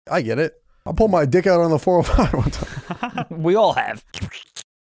I get it. I pulled my dick out on the 405 one time. We all have.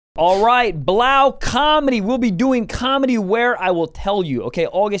 All right, Blau Comedy. We'll be doing comedy where I will tell you. Okay,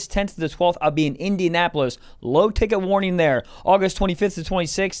 August 10th to the 12th, I'll be in Indianapolis. Low ticket warning there. August 25th to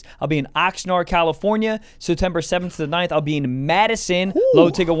 26th, I'll be in Oxnard, California. September 7th to the 9th, I'll be in Madison. Ooh. Low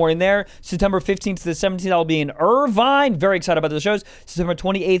ticket warning there. September 15th to the 17th, I'll be in Irvine. Very excited about those shows. September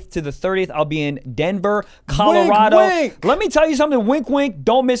 28th to the 30th, I'll be in Denver, Colorado. Wink, wink. Let me tell you something. Wink, wink.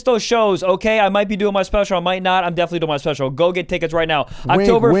 Don't miss those shows, okay? I might be doing my special. I might not. I'm definitely doing my special. Go get tickets right now. Wink,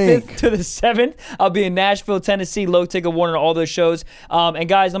 October wink. 5th to the 7th, I'll be in Nashville, Tennessee. Low ticket warning on all those shows. And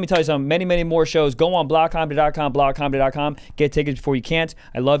guys, let me tell you something. Many, many more shows. Go on blogcomedy.com, blogcomedy.com. Get tickets before you can't.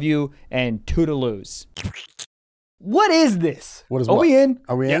 I love you, and toodaloos. What is this? What is Are what? we in?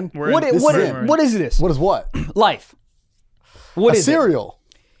 Are we Yeah, in? What This is in. is this? What is what? Life. What is cereal.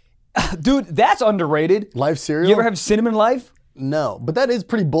 it? Dude, that's underrated. Life cereal? You ever have cinnamon life? No, but that is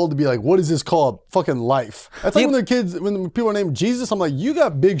pretty bold to be like, what is this called? Fucking life. That's like when they're kids, when people are named Jesus, I'm like, you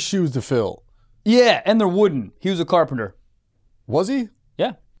got big shoes to fill. Yeah, and they're wooden. He was a carpenter. Was he?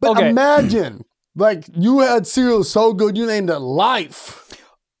 Yeah. But okay. imagine, like, you had cereal so good, you named it Life.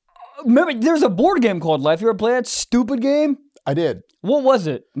 Remember, there's a board game called Life. You ever play that stupid game? I did. What was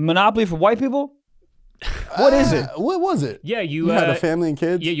it? Monopoly for white people? What is it? What was it? Yeah, You had a family and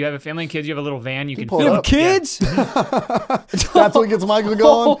kids? Yeah, you have a family and kids. You have a little van. You can pull fill You it have up. kids? That's what gets Michael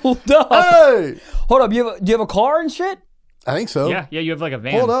going? Hold up. Hey! Hold up. Do you have a car and shit? I think so. Yeah, you have like a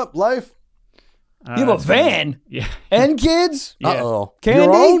van. Hold up, Life. You have a van? Yeah. And kids? Yeah. Uh-oh. Candy?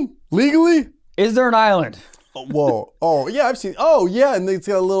 Your own? Legally? Is there an island? Oh, whoa. Oh, yeah, I've seen. Oh, yeah, and it's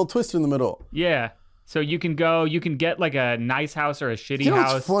got a little twist in the middle. Yeah. So you can get like a nice house or a shitty You know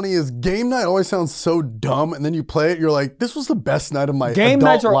house. what's funny is game night always sounds so dumb, and then you play it, you're like, this was the best night of my Game adult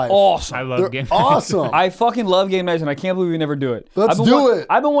nights are life. awesome. I love They're game. awesome. I fucking love game nights, and I can't believe we never do it. Let's do it.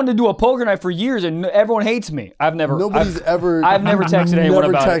 I've been wanting to do a poker night for years, and everyone hates me. I've never texted anyone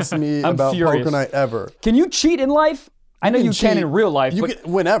about it. Never texted me I'm about furious. poker night ever. Can you cheat in life? I know you can in real life. You but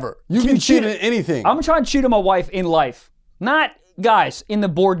can, whenever. You can can you cheat cheat in anything. I'm trying to cheat on my wife in life. Not, guys, in the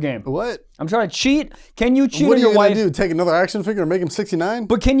board game. What? I'm trying to cheat. Can you cheat What on are your you going wife? to do? Take another action figure and make him 69?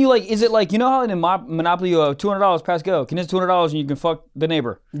 But can you, like, is it like, you know how in Monopoly you have $200, pass go? Can you have $200 and you can fuck the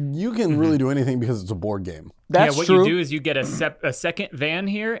neighbor? You can really do anything because it's a board game. That's yeah, what true. you do is you get a second van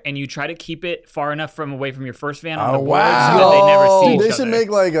here, and you try to keep it far enough away from your first van on the board wow. so that they never see each They other. should make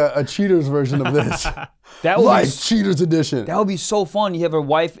like a cheaters version of this. That would Life be, Cheaters Edition. that would be so fun. You have a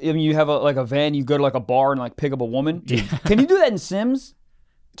wife, I mean, you have a van, you go to like a bar and like pick up a woman. Can you do that in Sims?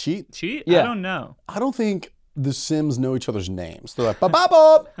 Cheat? Cheat? Yeah. I don't know. I don't think the Sims know each other's names. They're like,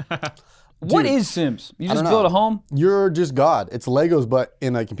 bop. What Dude, is Sims? You I just don't build know. a home? You're just God. It's Legos, but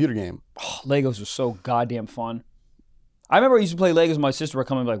in a computer game. Oh, Legos are so goddamn fun. I remember I used to play Legos with my sister would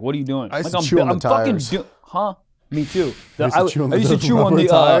come and be like, what are you doing? I used like, to chew on the tires. Huh? Me too. I used to chew on I used to the chew on rubber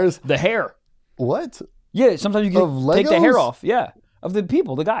tires. the hair. What? Yeah, sometimes you Of can take the hair Legos? off. Yeah, of the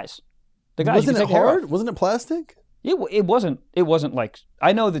people, the guys. The guys. Wasn't you it can take the hair hard? off. Wasn't it plastic? It wasn't like,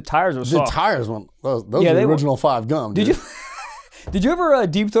 I know the tires are The soft. tires went. Those Yeah, were they the were- original 5 gum. Did dude. you did you ever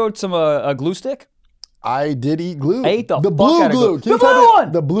deep throat some a glue stick? I did eat glue. I ate the fuck blue out of glue. glue. Can you The tell blue me-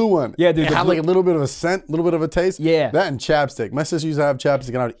 one! The blue one. Yeah, dude, It the had blue- like a little bit of a scent, a little bit of a taste. Yeah. That and chapstick. My sister used to have chapstick,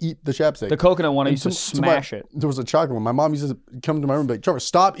 and I would eat the chapstick. The coconut one, I used to So my- smash it. There was a chocolate one. My mom used to come to my room and be like, Trevor,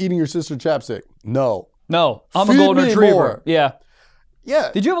 stop eating your sister's chapstick. No. No, I'm Feed a golden me retriever. more. Yeah.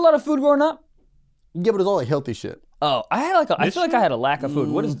 Yeah. Did you have a lot of food growing up? Yeah, but it's all like healthy shit. Oh, I feel like I had a lack of food.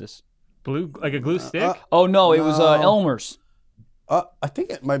 What is this? Blue, like a glue stick? Oh no, it was Elmer's. I think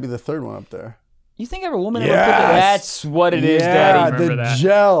it might be the third one up there. You think every woman ever put that? That's what it is, Yeah, Daddy. Remember the that.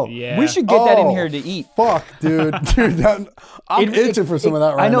 gel. Yeah. We should get that in Oh, here to eat. Fuck, dude. I'm itching for some of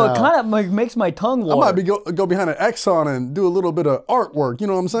that right I know, now. it kind of like makes my tongue water. I might be go behind an Exxon and do a little bit of artwork. You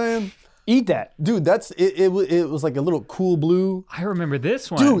know what I'm saying? Eat that. Dude, it was like a little cool blue. I remember this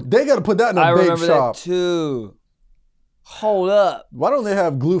one. Dude, they got to put that in a I vape remember shop. that too. Hold up. Why don't they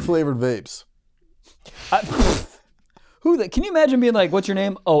have glue flavored vapes? Can you imagine being like, what's your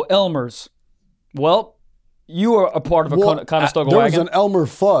name? Oh, Elmer's. Well, you are a part of a Conestoga there was wagon. an Elmer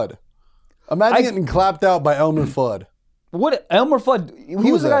Fudd. Imagine getting clapped out by Elmer Fudd. What Elmer Fudd? He was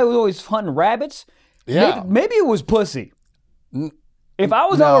was the guy that? who was always hunting rabbits. Yeah. Maybe it was pussy. If I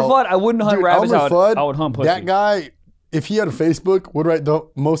was No. Elmer Fudd, I wouldn't hunt Dude, rabbits. Elmer Fudd, I would hunt pussy. That guy, if he had a Facebook, would write the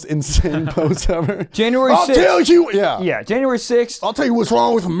most insane post ever. January I'll 6th. tell you. Yeah. Yeah, January 6th. I'll tell you what's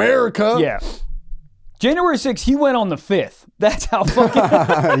wrong with America. Yeah. January 6th, he went on the 5th. That's how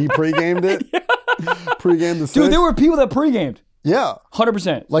fucking... He pre-gamed it. Pre-gamed the Dude, sixth. there were people that pre-gamed. Yeah.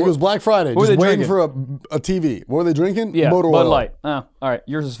 100%. Like it was Black Friday. were Just they waiting for a TV. What were they drinking? Yeah, Motor Bud oil. Light. All right,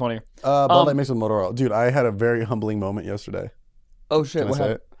 yours is funnier. Bud Light mixed with motor oil. Dude, I had a very humbling moment yesterday. Oh shit! Can I What say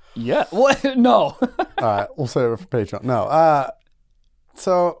happened? it? Yeah. What? No. All right, we'll save it for Patreon. No.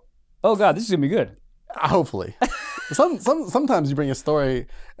 So Oh god, this is gonna be good. hopefully. Sometimes you bring a story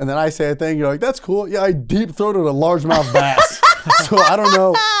and then I say a thing, you're like, that's cool. Yeah, I deep throated a largemouth bass. So I don't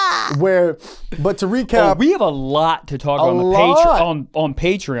know where, but to recap. We have a lot to talk on the on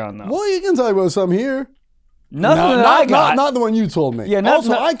Patreon though. Well, you can talk about some here. Nothing that I got. Not the one you told me. Yeah,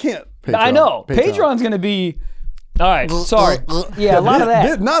 I can't. I know. Patreon's gonna be. All right, sorry. Yeah, a lot of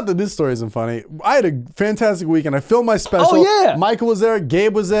that. Not that this story isn't funny. I had a fantastic weekend. I filmed my special. Oh yeah. Michael was there.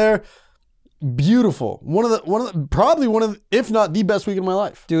 Gabe was there. Beautiful. Probably one of the, if not the best week of my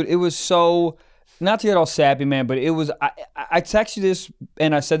life. Dude, it was so. Not to get all sappy, man, but it was. I texted you this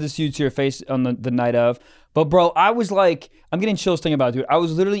and I said this to you to your face on the night of. But bro, I was like, I'm getting chills thinking about it, dude. I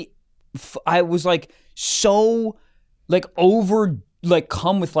was literally, I was like so, like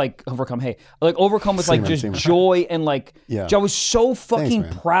overcome with like just joy and like. Yeah. I was so fucking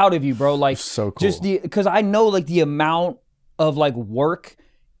proud of you, bro. Like so cool. Just because I know like the amount of like work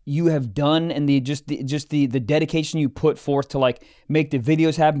you have done and the dedication you put forth to like make the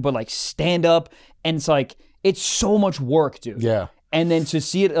videos happen, but like stand up, and it's like it's so much work, dude. Yeah. And then to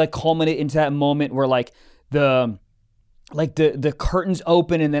see it like culminate into that moment where like the curtains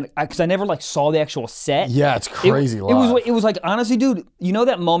open, and then because I never like saw the actual set. Yeah, it's crazy. It was like honestly, dude. You know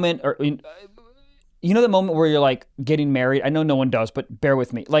that moment you know the moment where you're like getting married? I know no one does, but bear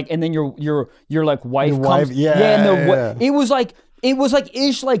with me. Like, and then your like wife comes. Yeah. It was like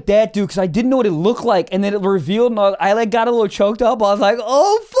ish like that, dude, because I didn't know what it looked like, and then it revealed, and I like got a little choked up. I was like,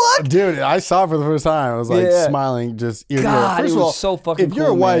 "Oh fuck, dude!" I saw it for the first time. I was like smiling, just ear to ear. God, First it of all, was so fucking if you're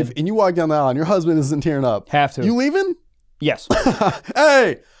cool, a wife man. and you walk down the aisle and your husband isn't tearing up, Have to. You leaving? Yes.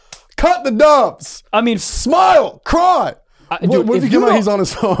 Hey, cut the dumps. I mean, smile, cry. Dude, what if you come out? He's on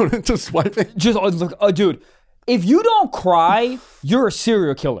his phone and just swiping. Just look, dude. If you don't cry, you're a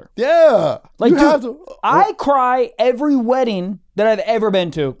serial killer. Yeah, like, you dude, have to. I cry every wedding that I've ever been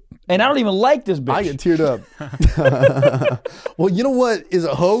to, and I don't even like this bitch. I get teared up. Well, you know what is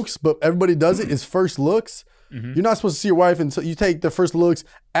a hoax, but everybody does it, is first looks. Mm-hmm. You're not supposed to see your wife until you take the first looks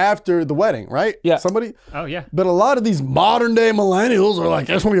after the wedding, right? Yeah. Somebody? Oh, yeah. But a lot of these modern day millennials are like,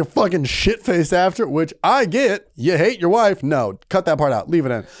 I just want to be a fucking shit faced after, which I get. You hate your wife. No, cut that part out. Leave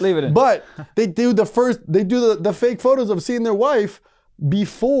it in. Leave it in. But they do the fake photos of seeing their wife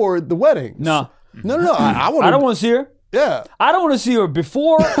before the wedding. No. No. I don't want to see her. Yeah. I don't want to see her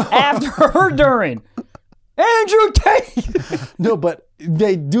before, after, or during. Andrew Tate. No, but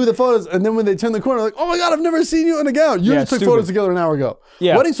they do the photos, and then when they turn the corner, like, oh my God, I've never seen you in a gown. You just took photos together an hour ago.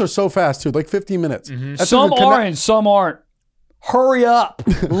 Yeah. Weddings are so fast, too, like 15 minutes. Mm-hmm. Some are and some aren't. Hurry up.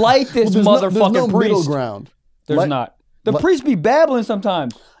 Light this motherfucking there's no priest. Middle ground. There's not. The priest be babbling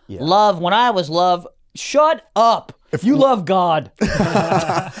sometimes. Yeah. Love, when I was love, shut up. If you love God.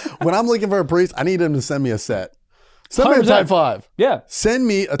 When I'm looking for a priest, I need him to send me a set. Send me a Type 5. Yeah. Send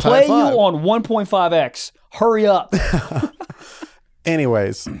me a Play Type 5. you on 1.5x. Hurry up.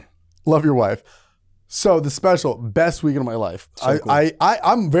 Anyways, love your wife. So the special, best weekend of my life. So cool.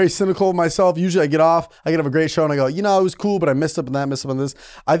 I'm very cynical of myself. Usually I get off, I get have a great show and I go, it was cool, but I messed up on that, messed up on this.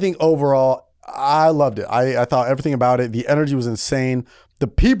 I think overall, I loved it. I thought everything about it. The energy was insane. The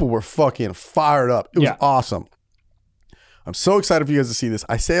people were fucking fired up. It was awesome. I'm so excited for you guys to see this.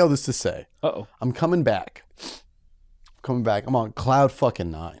 I say all this to say, I'm coming back. I'm on cloud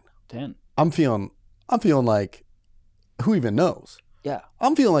fucking 9. 10. I'm feeling like, who even knows? Yeah.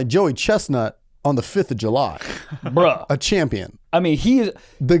 I'm feeling like Joey Chestnut on the 5th of July. Bruh. A champion. I mean, he is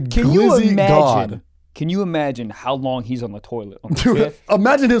the glizzy god. Can you imagine how long he's on the toilet on the Dude, 5th?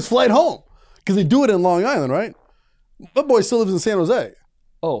 Imagine his flight home. Because they do it in Long Island, right? That boy still lives in San Jose.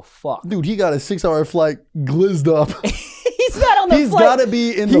 Oh, fuck. Dude, he got a 6-hour flight glizzed up. He's not on the flight. He's got to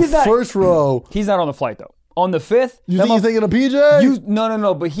be in the first row. He's not on the flight, though. On the 5th. You think he's thinking of PJ?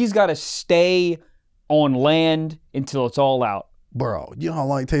 No. But he's got to stay on land until it's all out. Bro, you know how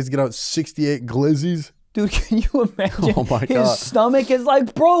long it takes to get out 68 glizzies? Dude, can you imagine? Oh my His God. stomach is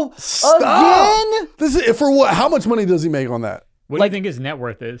like, bro, Stop. Again? This is for what? How much money does he make on that? What do you think his net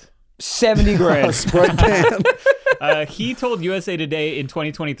worth is? 70 grand. A Sprite can. He told USA Today in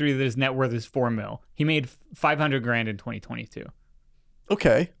 2023 that his net worth is $4 million. He made $500,000 in 2022.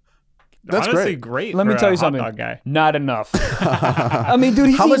 Okay. That's honestly great. Let me for tell a you hot something. dog guy. Not enough. I mean,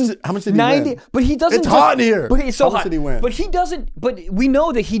 dude, How much did he 90, win? but he doesn't. It's hot in here. But it's so How much hot. did he win? But he doesn't. But we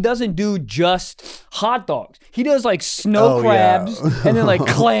know that he doesn't do just hot dogs. He does like snow Oh, crabs yeah. and then like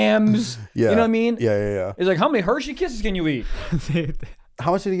clams. Yeah. You know what I mean? Yeah. It's like, how many Hershey Kisses can you eat?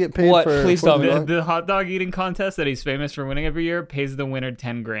 How much did he get paid What? for? Please tell me. The hot dog eating contest that he's famous for winning every year pays the winner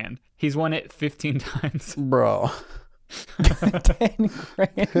 $10,000. He's won it 15 times. Bro. 10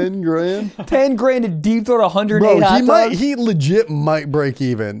 grand. 10 grand? 10 grand to deep throat 108 Bro, hot dogs. he legit might break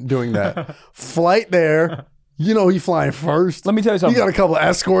even doing that. Flight there. You know he flying first. Let me tell you something. He got a couple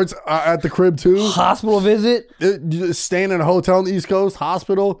escorts at the crib too. Hospital visit. Staying in a hotel on the East Coast,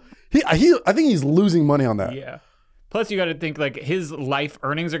 hospital. I think he's losing money on that. Yeah. Plus, you got to think like his life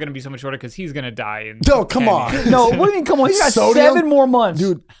earnings are going to be so much shorter because he's going to die in. No, come 10 on. years. No, what do you mean? Come on, he's got Sodium? 7 more months.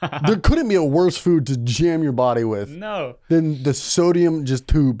 Dude, there couldn't be a worse food to jam your body with No. than the sodium just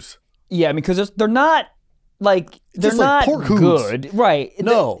tubes. Yeah, I mean, because they're not like they're Just like not pork hooves. good, right?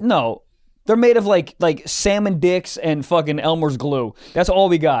 No. No, they're made of like salmon dicks and fucking Elmer's glue. That's all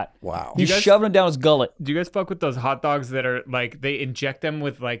we got. Wow. He's You guys- shoving it down his gullet. Do you guys fuck with those hot dogs that are like they inject them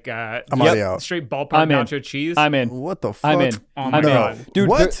with like already out. straight ballpark I'm in. nacho cheese? I'm in. What the fuck? I'm in. Oh my I'm in. God. Dude.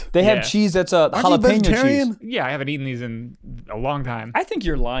 What? They have Yeah. cheese that's a Aren't you jalapeno vegetarian? cheese. Yeah, I haven't eaten these in a long time. I think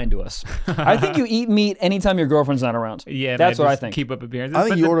you're lying to us. I think you eat meat anytime your girlfriend's not around. Yeah, that's man, what I just think. Keep up appearances. I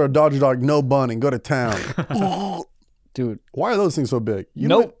think But you the- order a Dodger Dog no bun and go to town. Dude, Why are those things so big? You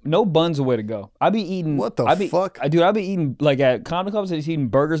no bun's the way to go. I be eating. What the fuck? I be eating like at comedy clubs. I just eating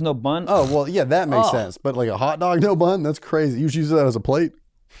burgers, no bun. Oh, well, yeah, that makes Oh. sense. But like a hot dog, no bun? That's crazy. You should use that as a plate.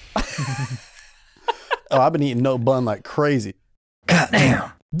 I've been eating no bun like crazy.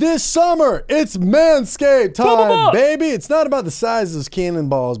 Goddamn. This summer, it's Manscaped time, Blah. baby. It's not about the size of those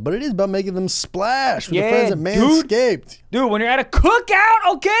cannonballs, but it is about making them splash with the Yeah, friends at dude. Manscaped. Dude, when you're at a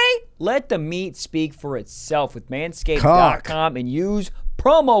cookout, okay? Let the meat speak for itself with manscaped.com and use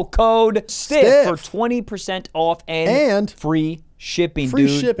promo code STIFF for 20% off and free shipping, Free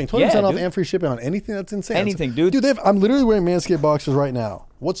dude. shipping, 20% Yeah, off dude. and free shipping on anything. That's insane. Anything, dude. Dude, I'm literally wearing Manscaped boxers right now.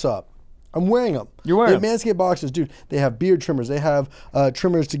 What's up? I'm wearing them. You're wearing They have Manscaped boxers, dude. They have beard trimmers. They have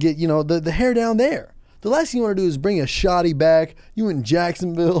trimmers to get, the hair down there. The last thing you want to do is bring a shoddy back. You in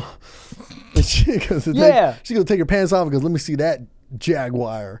Jacksonville. And she goes to take her pants off and goes, let me see that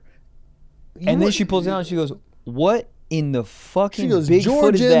Jaguar. And then she pulls it out and she goes, what in the fucking She goes, Bigfoot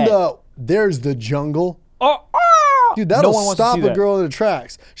George is in that? there's the jungle. Oh, Dude, no that'll one wants to stop see a that. girl in the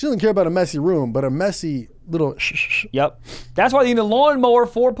tracks. She doesn't care about a messy room, but a messy little Yep. That's why you need a Lawnmower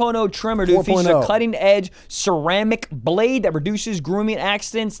 4.0 trimmer, dude. Features a 4.0. cutting-edge ceramic blade that reduces grooming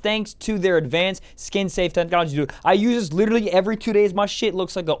accidents thanks to their advanced skin-safe technology, dude. I use this literally every 2 days. My shit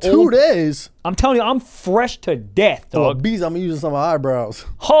looks like a 2 days. I'm telling you, I'm fresh to death, Oh, dog. bees, I'm using some of my eyebrows.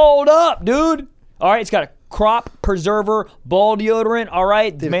 Hold up, dude. All right, it's got a crop preserver, ball deodorant. All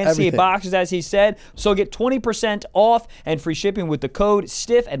right, Dude, Manscaped everything. boxes, as he said. So get 20% off and free shipping with the code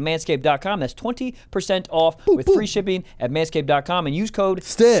STIFF at manscaped.com. That's 20% off with free shipping at manscaped.com and use code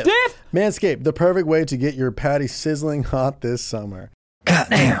Stiff. STIFF. Manscaped, the perfect way to get your patty sizzling hot this summer.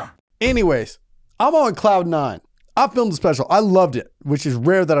 Goddamn. Anyways, I'm on cloud 9. I filmed a special. I loved it, which is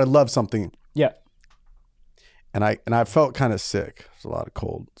rare that I love something. Yeah. And I felt kind of sick. There's a lot of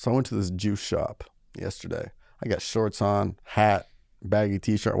cold. So I went to this juice shop yesterday. I got shorts on, hat, baggy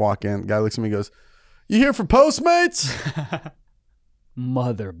t-shirt, walk in. Guy looks at me and goes, "You here for Postmates?"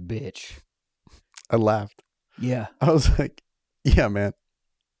 Mother bitch. I laughed. Yeah. I was like, "Yeah, man.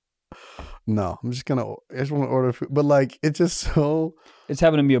 No, I just want to order food." But like, it's just so... It's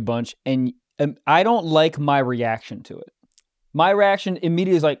happened to me a bunch, and I don't like my reaction to it. My reaction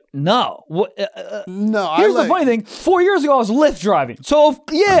immediately is like, no. No, Here's the funny thing. 4 years ago, I was Lyft driving. So,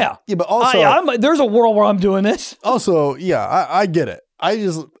 yeah. Yeah, but also... there's a world where I'm doing this. Also, yeah, I get it.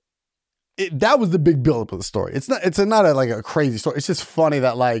 That was the big buildup of the story. It's not a crazy story. It's just funny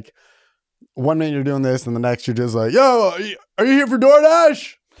that like 1 minute you're doing this and the next you're just like, "Yo, are you here for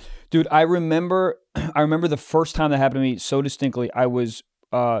DoorDash?" Dude, I remember the first time that happened to me so distinctly. I was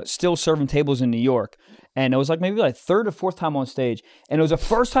still serving tables in New York, and it was like maybe like third or fourth time on stage, and it was the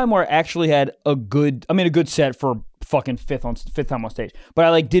first time where I actually had a good set for fucking fifth time on stage. But I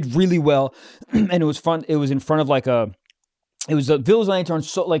like did really well, and it was fun. It was in front of it was the Village Lantern,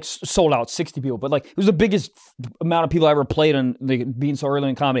 sold out, 60 people. But like it was the biggest amount of people I ever played on being so early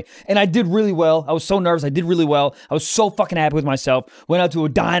in comedy. And I did really well. I was so nervous. I did really well. I was so fucking happy with myself. Went out to a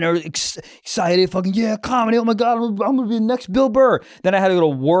diner, excited, fucking, yeah, comedy. Oh my God, I'm going to be the next Bill Burr. Then I had to go to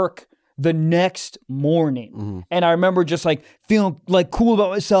work the next morning. Mm-hmm. And I remember just like feeling like cool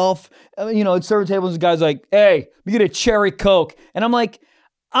about myself. At serving tables, and the guy's like, "Hey, we get a cherry Coke." And I'm like,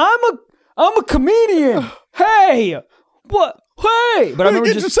 I'm a comedian. Hey, what? Hey, but I remember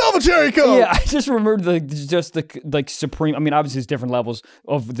get yourself a cherry Coke. Yeah, I just remembered the supreme. I mean, obviously, it's different levels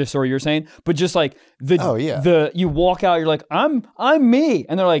of the story you're saying, but just like the you walk out, you're like, I'm me,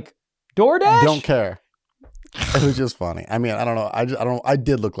 and they're like, DoorDash. Don't care. It was just funny. I mean, I don't know. I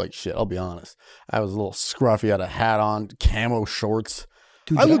did look like shit. I'll be honest. I was a little scruffy. I had a hat on, camo shorts.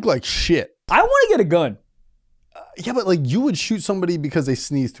 Dude, I look like shit. I want to get a gun. Yeah, but like you would shoot somebody because they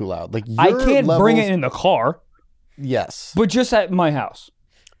sneeze too loud. Like I can't bring it in the car. Yes. But just at my house.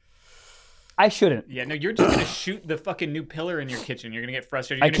 I shouldn't. Yeah, no, you're just going to shoot the fucking new pillar in your kitchen. You're going to get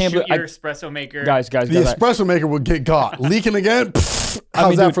frustrated. You're going to shoot your espresso maker. Guys. The espresso maker will get got. Leaking again?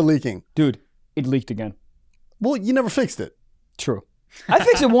 How's that for leaking? Dude, it leaked again. Well, you never fixed it. True. I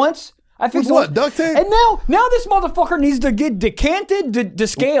fixed it once. What, duct tape? And now this motherfucker needs to get decanted,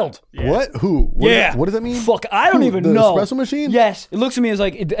 descaled. Yeah. What? Who? What does that mean? Fuck, I don't even know. The espresso machine? Yes. It looks at me as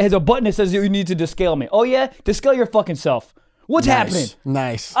like, it has a button that says you need to descale me. Oh yeah? Descale your fucking self. What's happening?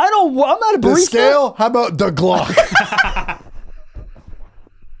 Nice. I'm not a barista. Descale? How about the Glock?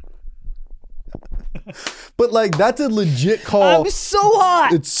 But like, that's a legit call. I'm so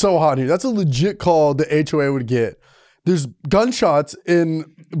hot. It's so hot here. That's a legit call the HOA would get. There's gunshots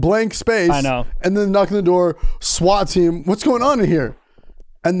in blank space. I know. And then knock on the door, SWAT team. What's going on in here?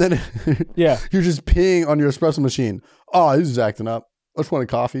 And then you're just peeing on your espresso machine. Oh, this is acting up. I just want a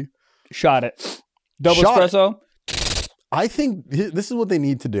coffee. Shot it. Double espresso. I think this is what they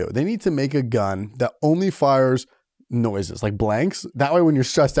need to do. They need to make a gun that only fires noises, like blanks. That way when you're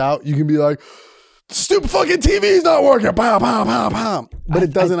stressed out, you can be like, stupid fucking TV's not working. Pow, pow, pow, pow. But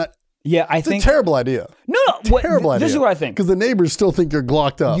it doesn't. I think it's a terrible idea. No. Terrible idea. This is what I think. Because the neighbors still think you're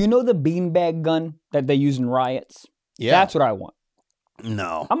glocked up. You know the beanbag gun that they use in riots? Yeah. That's what I want.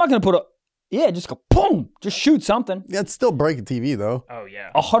 No. I'm not going to put just go boom. Just shoot something. Yeah, it's still break a TV though. Oh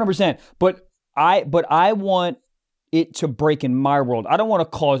yeah. 100%. But I want it to break in my world. I don't want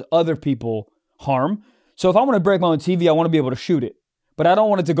to cause other people harm. So if I want to break my own TV, I want to be able to shoot it. But I don't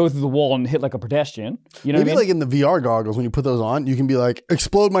want it to go through the wall and hit like a pedestrian. You know Maybe what I mean? like in the VR goggles, when you put those on, you can be like,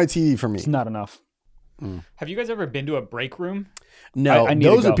 explode my TV for me. It's not enough. Have you guys ever been to a break room? No, I need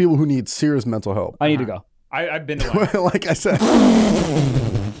those to go. are people who need serious mental help. I need to go. I've been to one. Like I said.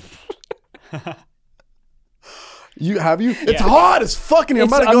 Have you? It's hot as fucking here. I'm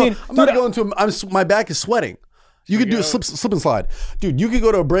about to go into my back is sweating. You could do a slip and slide. Dude, you could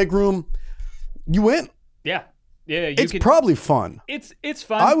go to a break room. You went? Yeah. It's probably fun. It's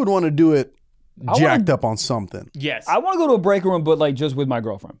fun. I would want to do it jacked up on something. Yes. I want to go to a break room, but like just with my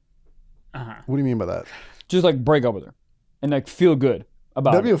girlfriend. What do you mean by that? Just like break up with her and like feel good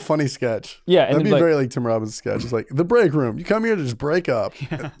about That'd it. be a funny sketch. Yeah. That'd be very like Tim Robbins' sketch. It's like the break room. You come here to just break up.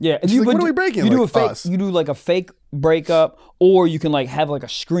 Yeah. And what are we breaking? You do like a fake. us. You do like a fake breakup, or you can like have like a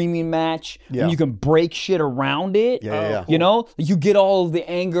screaming match. Yeah. And you can break shit around it. Yeah. You know, you get all of the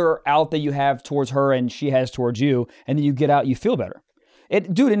anger out that you have towards her and she has towards you, and then you get out. You feel better.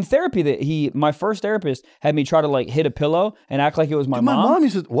 Dude, in therapy, my first therapist had me try to like hit a pillow and act like it was my mom. My mom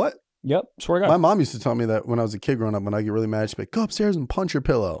used to what? Yep, swear to God. My mom used to tell me that when I was a kid growing up, when I get really mad, she'd be like, go upstairs and punch your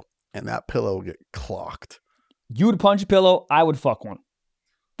pillow. And that pillow would get clocked. You would punch a pillow, I would fuck one.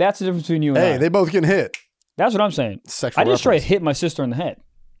 That's the difference between you and I. Hey, they both getting hit. That's what I'm saying. Sexual I just reference. straight hit my sister in the head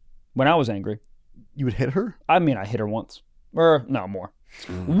when I was angry. You would hit her? I mean, I hit her once. Or, no, more.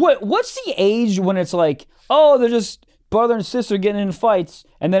 What's the age when it's like, oh, they're just brother and sister getting in fights,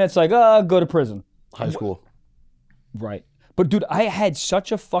 and then it's like, go to prison? High school. Right. But dude, I had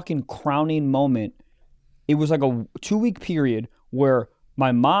such a fucking crowning moment. It was like a 2-week period where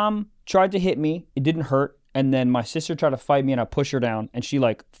my mom tried to hit me. It didn't hurt. And then my sister tried to fight me and I pushed her down and she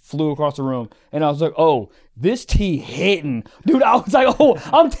like flew across the room. And I was like, oh, this tea hitting. Dude, I was like, oh,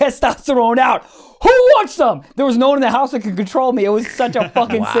 I'm testosterone out. Who wants some? There was no one in the house that could control me. It was such a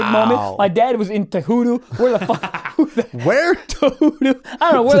fucking sick moment. My dad was in Tehudu. Where the fuck? Where? Tehudu.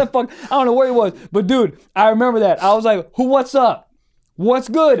 I don't know where the fuck. I don't know where he was. But dude, I remember that. I was like, what's up? What's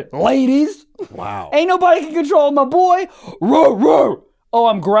good, ladies? Wow. Ain't nobody can control my boy. Roar, roar. Oh,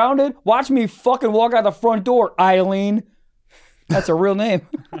 I'm grounded? Watch me fucking walk out the front door, Eileen. That's a real name.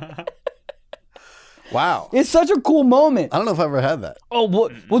 Wow. It's such a cool moment. I don't know if I ever had that. Oh,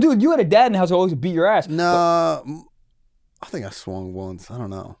 well, dude, you had a dad in the house who always beat your ass. No, I think I swung once. I don't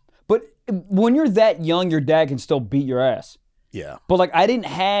know. But when you're that young, your dad can still beat your ass. Yeah. But like, I didn't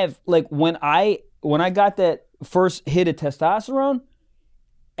have, like, when I got that first hit of testosterone,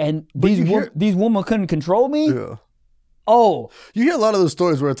 and these women couldn't control me. Yeah. Oh. You hear a lot of those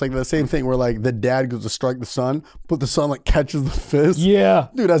stories where it's like the same thing where like the dad goes to strike the son, but the son like catches the fist. Yeah.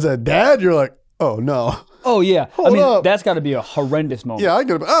 Dude, as a dad, you're like, oh no. Oh, yeah. Hold up. That's got to be a horrendous moment. Yeah,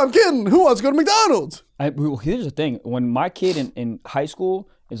 I'm kidding. Who wants to go to McDonald's? Well, here's the thing. When my kid in high school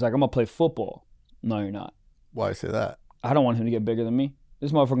is like, I'm going to play football. No, you're not. Why say that? I don't want him to get bigger than me.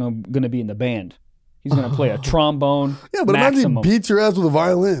 This motherfucker going to be in the band. He's going to play a trombone. Yeah, but maximum. imagine he beats your ass with a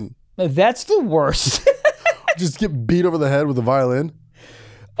violin. That's the worst. Just get beat over the head with a violin.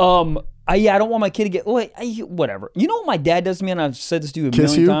 I don't want my kid to get whatever. You know what my dad does to me, and I've said this to you a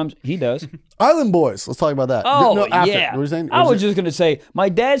Kiss million you? times. He does. Island Boys. Let's talk about that. Oh, no, after. yeah. What were you saying? I was just gonna say my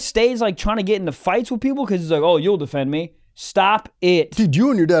dad stays like trying to get into fights with people because he's like, oh, you'll defend me. Stop it. Dude, you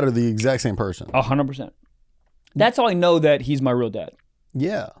and your dad are the exact same person. 100%. That's how I know that he's my real dad.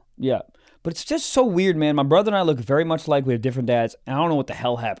 Yeah. Yeah, but it's just so weird, man. My brother and I look very much alike. We have different dads. And I don't know what the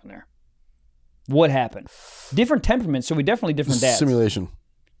hell happened there. What happened? Different temperaments, so we definitely different dads. Simulation.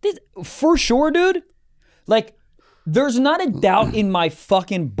 For sure, dude. Like, there's not a doubt in my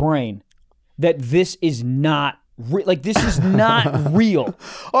fucking brain that this is not this is not real.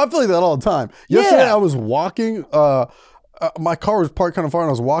 Oh, I feel like that all the time. Yesterday, I was walking. My car was parked kind of far, and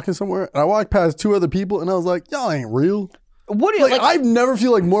I was walking somewhere, and I walked past two other people, and I was like, "Y'all ain't real." What? I never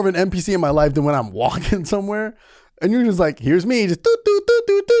feel like more of an NPC in my life than when I'm walking somewhere, and you're just like, "Here's me, just do do do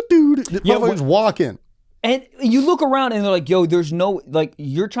do do do." Yeah, just walking. And you look around and they're like, yo, there's no, like,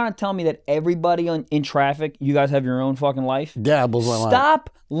 you're trying to tell me that everybody in traffic, you guys have your own fucking life? Yeah, it blows my mind. Stop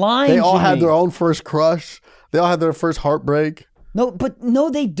lying. They all to had me. their own first crush. They all had their first heartbreak. No,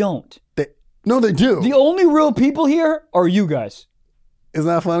 they don't. No, they do. The only real people here are you guys. Isn't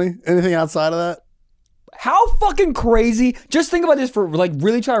that funny? Anything outside of that? How fucking crazy. Just think about this for, like,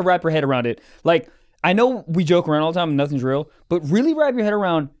 really try to wrap your head around it. Like, I know we joke around all the time and nothing's real, but really wrap your head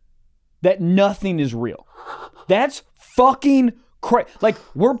around that nothing is real. That's fucking crazy. Like,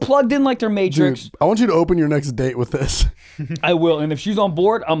 we're plugged in like they're Matrix. Dude, I want you to open your next date with this. I will. And if she's on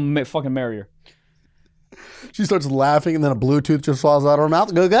board, I'm fucking marry her. She starts laughing and then a Bluetooth just falls out of her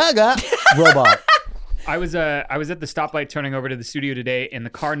mouth. Go gaga. Robot. I was at the stoplight turning over to the studio today, and the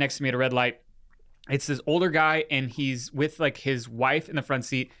car next to me at a red light, it's this older guy, and he's with like his wife in the front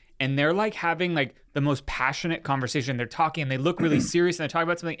seat, and they're like having like the most passionate conversation. They're talking, and they look really serious, and they're talking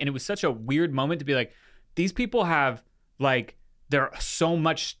about something, and it was such a weird moment to be like, these people have like, there's so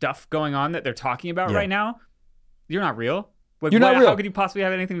much stuff going on that they're talking about right now. You're not real. Like, You're not real. How could you possibly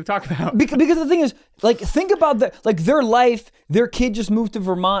have anything to talk about? Because the thing is, like, think about their life. Their kid just moved to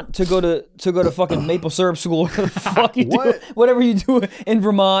Vermont to go to fucking maple syrup school. Fuck you do, whatever you do in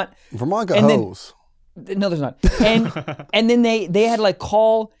Vermont. Vermont got hoes. No, there's not. And then they had to like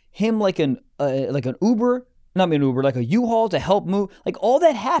call him like an Uber, not an Uber, like a U-Haul to help move. Like all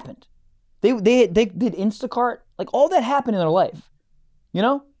that happened. They did Instacart. Like all that happened in their life, you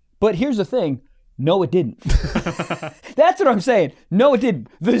know. But here's the thing. No, it didn't. That's what I'm saying. No, it didn't.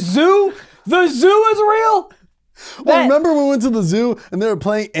 The zoo is real. Well, remember when we went to the zoo and they were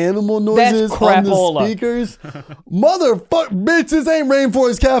playing animal noises on the speakers? Motherfucker, bitch, this ain't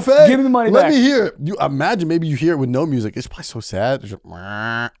Rainforest Cafe. Give me the money back. Let me hear it. You imagine maybe you hear it with no music. It's probably so sad. It's just,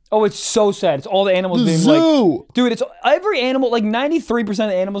 oh, it's so sad. It's all the animals being zoo. Like, dude, it's every animal, like 93% of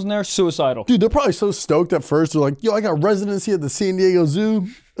the animals in there are suicidal. Dude, they're probably so stoked at first. They're like, yo, I got residency at the San Diego Zoo.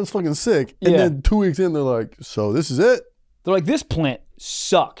 That's fucking sick. And then 2 weeks in, they're like, so this is it? They're like, this plant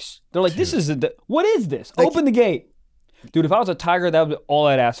sucks. They're like, this isn't, what is this? Open the gate. Dude, if I was a tiger, that would be all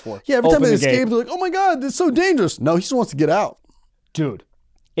I'd ask for. Yeah, every time they escape, they're like, oh my God, this is so dangerous. No, he just wants to get out. Dude,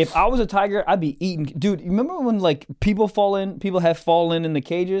 if I was a tiger, I'd be eating. Dude, you remember when like people have fallen in the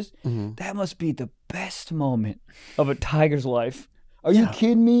cages? Mm-hmm. That must be the best moment of a tiger's life. Are you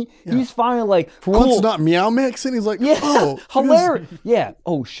kidding me? Yeah. He's finally like, for once it's not meow mixing. He's like, oh. Hilarious. Yeah.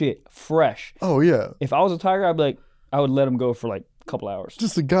 Oh shit. Fresh. Oh yeah. If I was a tiger, I'd be like, I would let him go for like a couple hours.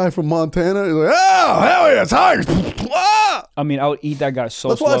 Just a guy from Montana. He's like, oh, hell yeah, tigers. I mean, I would eat that guy so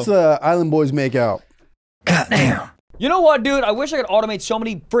Let's slow. watch the Island Boys make out. Goddamn. You know what, dude? I wish I could automate so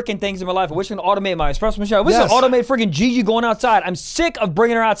many freaking things in my life. I wish I could automate my espresso machine. I wish I could automate freaking Gigi going outside. I'm sick of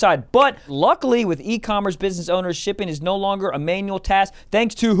bringing her outside. But luckily, with e-commerce business owners, shipping is no longer a manual task.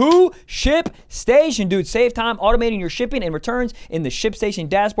 Thanks to who? ShipStation, dude. Save time automating your shipping and returns in the ShipStation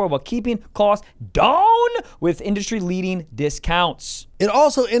dashboard while keeping costs down with industry-leading discounts. It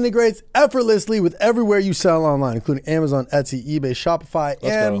also integrates effortlessly with everywhere you sell online, including Amazon, Etsy, eBay, Shopify,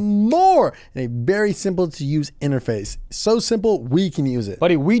 and more in a very simple to use interface. It's so simple. We can use it.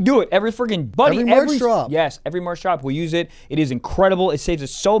 Buddy, we do it every freaking buddy. Every merch drop. Yes, every merch drop. We use it. It is incredible. It saves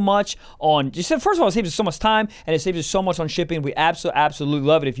us so much on, just first of all, it saves us so much time and it saves us so much on shipping. We absolutely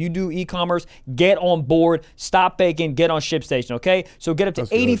love it. If you do e-commerce, get on board. Stop faking. Get on ShipStation, okay? So get up to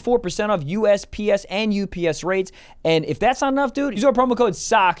 84% off USPS and UPS rates. And if that's not enough, dude, use our promo code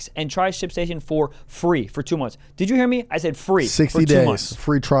SOCKS and try ShipStation for free for 2 months. Did you hear me? I said free 60 for 2 days, months.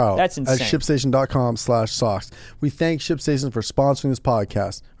 free trial. That's insane. At ShipStation.com/socks. We thank ShipStation for sponsoring this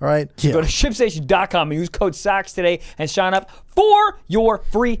podcast. All right? Yeah. Go to ShipStation.com and use code SOCKS today and sign up for your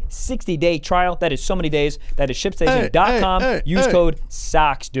free 60-day trial. That is so many days. That is ShipStation.com. Use code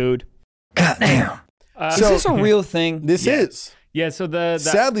SOCKS, dude. Goddamn. Is this a real thing? This is. Yeah, so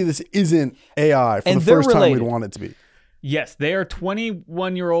sadly, this isn't AI for And the they're first time related. we'd want it to be. Yes, they are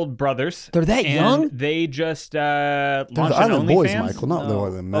 21-year-old brothers. They're that and young? They just They're launched the an Island Boys, OnlyFans. Michael, not the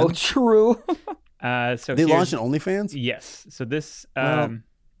Island Men. Oh, true. So They here's- launched an OnlyFans? Yes. So this.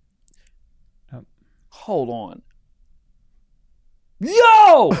 Hold on.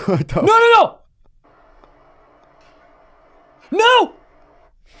 Yo! No! No!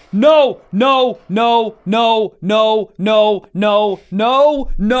 No, no, no, no, no, no, no, no,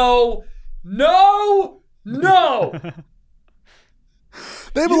 no, no, no.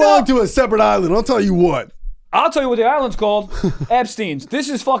 They belong to a separate island. I'll tell you what. I'll tell you what the island's called. Epstein's. This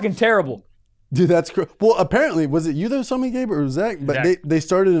is fucking terrible. Dude, that's well. Apparently, was it you that saw me, Gabe, or was Zach? But Zach. they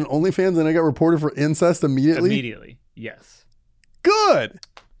started an OnlyFans and I got reported for incest immediately. Immediately, yes. Good.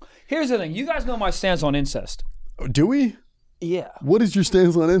 Here's the thing. You guys know my stance on incest. Do we? Yeah. What is your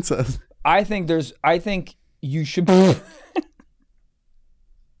stance on incest? I think you should.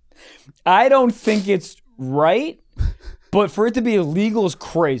 I don't think it's right, but for it to be illegal is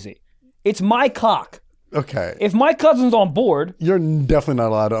crazy. It's my cock. Okay. If my cousin's on board, You're definitely not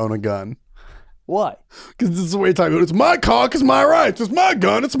allowed to own a gun. why? Because this is the way you talk about it. It's my cock, it's my rights. It's my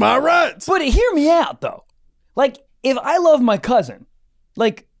gun, it's my rights. But hear me out, though. Like, if I love my cousin,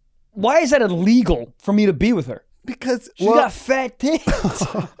 like, why is that illegal for me to be with her? Because She got fat tits.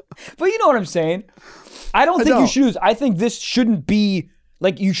 But you know what I'm saying? I don't think you should. I think this shouldn't be,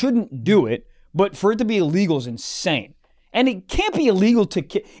 like, you shouldn't do it, but for it to be illegal is insane. And it can't be illegal to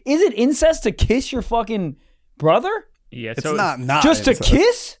kiss. Is it incest to kiss your fucking brother? Yeah, it's so not Just incest. to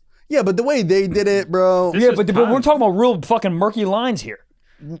kiss? Yeah, but the way they did it, bro. This Yeah, is but we're talking about real fucking murky lines here.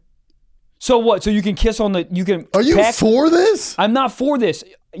 So what? So you can kiss on the, you can Are you peck? for this? I'm not for this.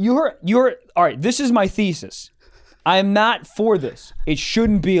 You heard, all right, this is my thesis. I'm not for this. It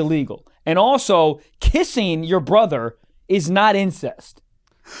shouldn't be illegal. And also, kissing your brother is not incest.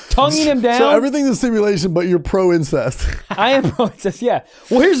 Tonguing him down. So everything's a simulation, but you're pro incest. I am pro incest, yeah.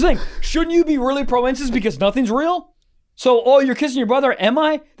 Well, here's the thing. Shouldn't you be really pro incest because nothing's real? So, oh, you're kissing your brother? Am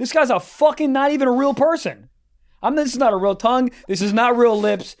I? This guy's a fucking not even a real person. This is not a real tongue. This is not real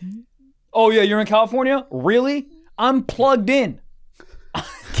lips. Oh, yeah, you're in California? Really? I'm plugged in.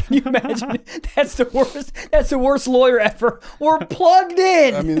 Can you imagine? That's the worst lawyer ever. We're plugged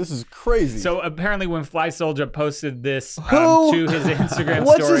in. I mean, this is crazy. So apparently, when Fly Soldier posted this Who? to his Instagram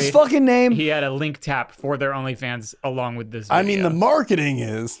What's story, his fucking name? he had a link tap for their OnlyFans along with this video. I mean, the marketing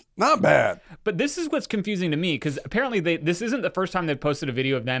is not bad. But this is what's confusing to me because apparently this isn't the first time they've posted a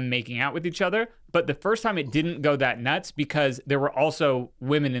video of them making out with each other, but the first time it didn't go that nuts because there were also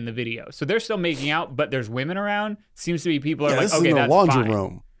women in the video. So they're still making out, but there's women around. Seems to be people are Yeah, like, this is okay, in the that's laundry fine.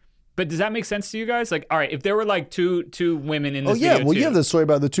 room. But does that make sense to you guys? Like, all right, if there were like two women in this Oh yeah, video well too, you have the story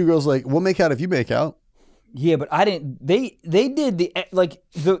about the two girls like, we'll make out if you make out. Yeah, but I didn't. They did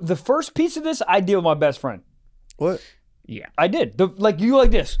the first piece of this I did with my best friend. What? yeah. I did. You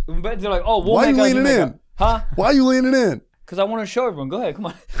like this. They're like, oh, we'll Why are make you out if leaning make in? out. Huh? Why are you leaning in? Because I want to show everyone. Go ahead, come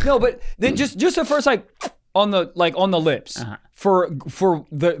on. No, but then just the first on the lips for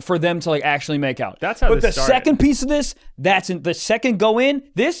them to like actually make out. That's how But this the started. second piece of this, the second go in.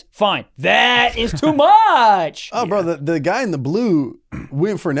 This fine. That is too much. Oh, bro, the guy in the blue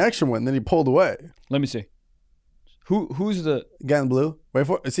went for an extra one, then he pulled away. Let me see. Who's the? Guy in the blue. Wait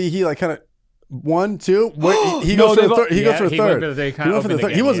for it. See, he like kind of 1, 2. Wait, he No, goes for they've the third. He goes for the he went third. for the- He kinda went for the opened third.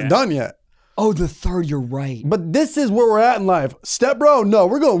 He again, wasn't yeah. done yet. Oh, the third. You're right. But this is where we're at in life. Step bro, no,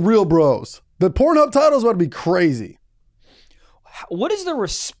 we're going real bros. The Pornhub title is about to be crazy. What is the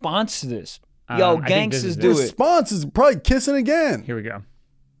response to this? Yo, I think this gangsters is do it. it. Response is probably kissing again. Here we go.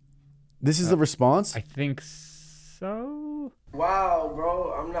 This is the response. I think so. Wow,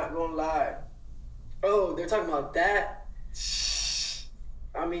 bro, I'm not gonna lie. Oh, they're talking about that?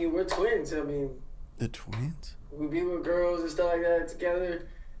 I mean, we're twins. I mean, The twins? we be with girls and stuff like that together.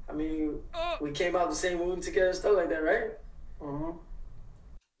 I mean, we came out the same womb together, stuff like that, right? Mm-hmm.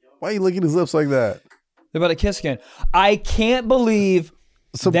 Why are you licking his lips like that? They're about to kiss again. I can't believe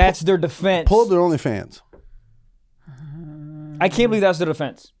that's their defense. Pull up their OnlyFans. I can't believe that's their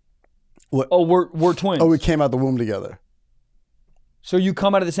defense. What? Oh, we're twins. Oh, we came out the womb together. So you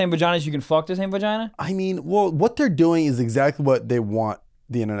come out of the same vagina, so you can fuck the same vagina? I mean, well, what they're doing is exactly what they want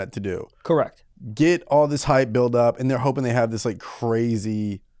the internet to do. Correct. Get all this hype build up, and they're hoping they have this like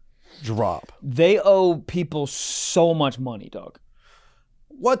crazy drop. They owe people so much money, dog.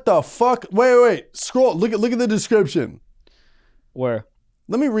 What the fuck? Wait. Scroll. Look at the description. Where?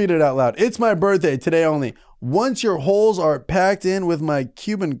 Let me read it out loud. It's my birthday today only. Once your holes are packed in with my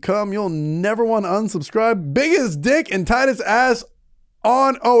Cuban cum, you'll never want to unsubscribe. Biggest dick and tightest ass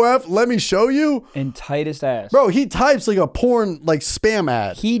on OF. Let me show you. And tightest ass. Bro, he types like a porn like spam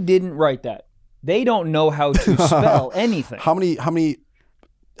ad. He didn't write that. They don't know how to spell anything. How many?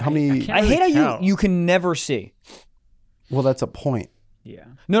 I hate how you can never see. Well, that's a point. Yeah.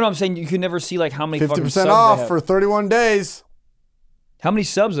 No, I'm saying you can never see like how many fucking 50% subs they off have. for 31 days. How many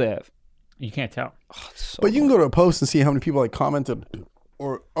subs they have. You can't tell. But you can go to a post and see how many people like commented.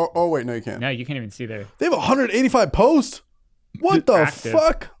 Or wait, no, you can't. No, you can't even see there. They have 185 posts. What the Active.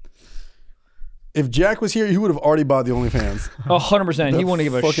 fuck? If Jack was here, he would have already bought the OnlyFans. 100%. He wouldn't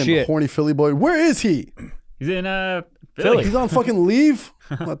give a fucking shit. horny Philly boy. Where is he? He's in Philly. He's on fucking leave?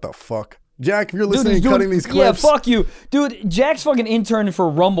 What the fuck? Jack, if you're listening he's and cutting these clips. Yeah, fuck you. Dude, Jack's fucking interning for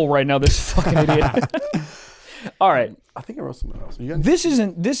Rumble right now, this fucking idiot. All right. I think I wrote something else. You got This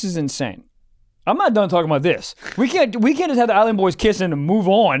is insane. I'm not done talking about this. We can't just have the Island Boys kissing and move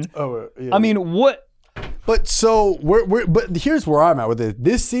on. yeah. I mean, what? But so but here's where I'm at with it.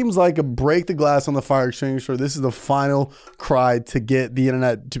 This seems like a break the glass on the fire extinguisher. This is the final cry to get the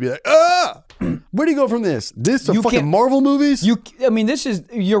internet to be like, ah! Where do you go from this? This to You fucking can't- Marvel movies? You're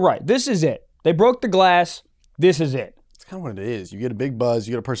right. This is it. They broke the glass. This is it. It's kind of what it is. You get a big buzz,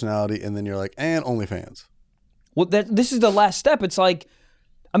 you get a personality, and then you're like, and OnlyFans. Well, this is the last step. It's like,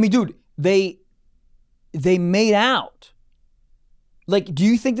 I mean, dude, they made out. Like, do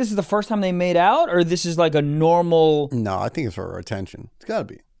you think this is the first time they made out, or this is like a normal? No, I think it's for our attention. It's got to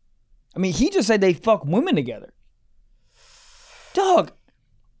be. I mean, he just said they fuck women together. Dog,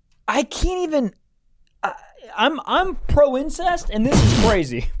 I can't even. I'm pro incest, and this is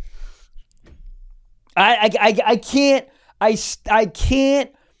crazy. I can't. I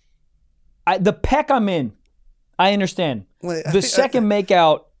can't. The peck I'm in. I understand. Wait, The second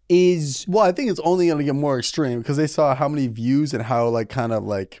makeout is. Well, I think it's only going to get more extreme because they saw how many views and how like kind of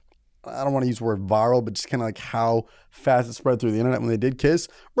like, I don't want to use the word viral, but just kind of like how fast it spread through the internet when they did kiss.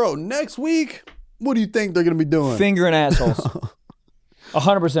 Bro, next week, what do you think they're going to be doing? Fingering assholes.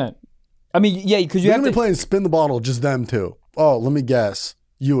 100%. I mean, yeah, because you They're have going to to. be playing spin the bottle, just them two. Oh, let me guess.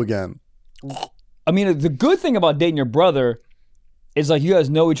 You again. I mean, the good thing about dating your brother is like you guys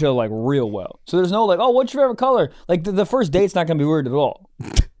know each other like real well. So there's no like, oh, what's your favorite color? Like the first date's not going to be weird at all. You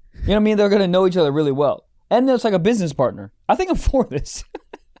know what I mean? They're going to know each other really well. And it's like a business partner. I think I'm for this.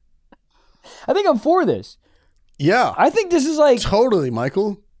 I think I'm for this. Yeah. I think this is like, Totally,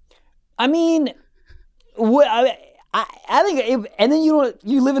 Michael. I mean, what I think, and then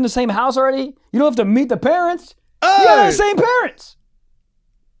you live in the same house already. You don't have to meet the parents. You got the same parents.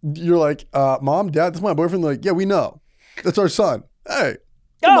 You're like, Mom, Dad, that's my boyfriend. They're like, yeah, we know. That's our son. Hey,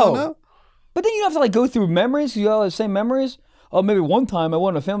 come on now. But then you have to like go through memories. You all have the same memories. Oh, maybe one time I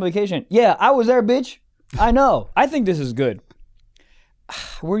went on a family vacation. Yeah, I was there, bitch. I know. I think this is good.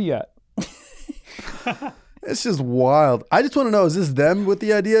 Where you at? It's just wild. I just want to know, is this them with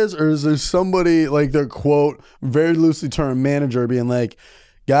the ideas or is there somebody like their quote, very loosely termed manager being like,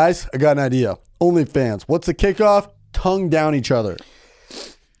 guys, I got an idea. OnlyFans. What's the kickoff? Tongue down each other.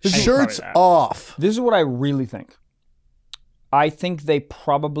 Shirts off. This is what I really think. I think they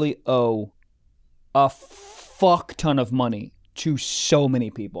probably owe a fuck ton of money to so many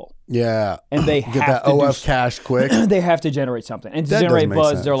people. Yeah. And they Get have that to OF cash quick. They have to generate something. And to That generate does make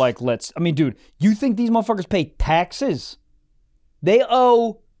buzz, sense. they're like, I mean, dude, you think these motherfuckers pay taxes? They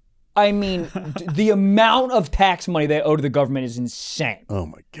owe, I mean, the amount of tax money they owe to the government is insane. Oh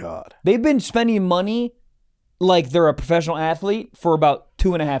my God. They've been spending money like they're a professional athlete for about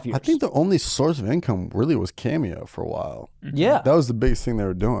 2.5 years. I think the only source of income really was Cameo for a while. Yeah. That was the biggest thing they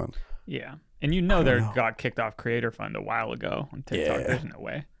were doing. Yeah. And you know they got kicked off Creator Fund a while ago on TikTok. Yeah. There's no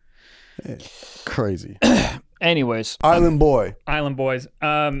way. Crazy. Anyways. Island Boy. Island Boys.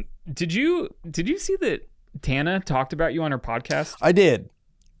 Did you see that Tana talked about you on her podcast? I did.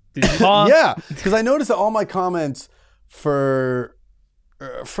 Did you? Yeah. Because I noticed that all my comments for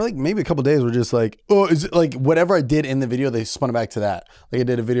for like maybe a couple days, we're just like, oh, is it like whatever I did in the video, they spun it back to that. Like I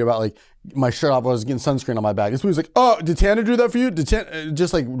did a video about like my shirt off, I was getting sunscreen on my back. This was like, oh, did Tanner do that for you? Did Tanner,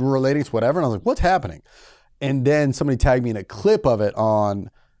 just like relating to whatever. And I was like, what's happening? And then somebody tagged me in a clip of it on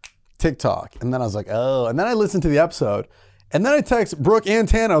TikTok. And then I was like, oh, and then I listened to the episode. And then I text Brooke and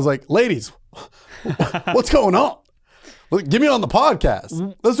Tanner. I was like, ladies, what's going on? Look, get me on the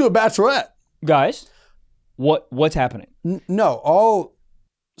podcast. Let's do a bachelorette. Guys, what's happening? No,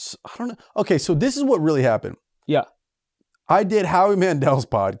 I don't know. Okay, so this is what really happened. Yeah. I did Howie Mandel's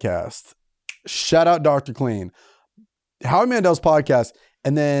podcast. Shout out Dr. Clean. Howie Mandel's podcast.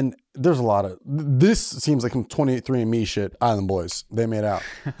 And then there's a lot of, this seems like some 23andMe shit. Island Boys, they made out.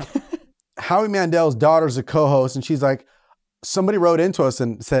 Howie Mandel's daughter's a co-host, and she's like, somebody wrote into us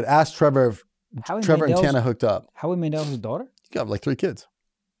and said, ask Trevor if Trevor and Tana hooked up. Howie Mandel's daughter? He's got like 3 kids.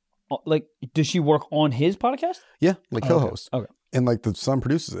 Like, does she work on his podcast? Yeah, like co-host. Okay. And like the son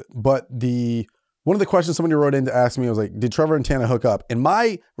produces it. But one of the questions somebody wrote in to ask me was like, did Trevor and Tana hook up? And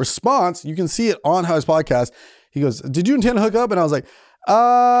my response, you can see it on Howie's podcast. He goes, did you and Tana hook up? And I was like,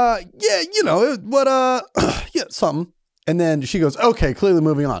 yeah, you know, but yeah, something. And then she goes, okay, clearly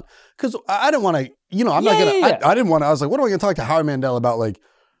moving on. Because I didn't want to, you know, I'm not going to, I didn't want to, I was like, what am I going to talk to Howie Mandel about, like,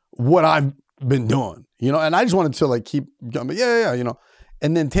 what I've been doing, you know? And I just wanted to, like, keep going, but yeah, you know.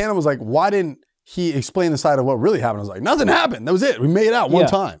 And then Tana was like, why didn't he explain the side of what really happened? I was like, nothing happened. That was it. We made out one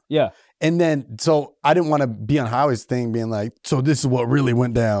time. Yeah. And then, so I didn't want to be on Howie's thing being like, so this is what really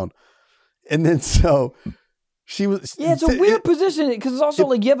went down. And then, so she was. Yeah, it's a weird position because it's also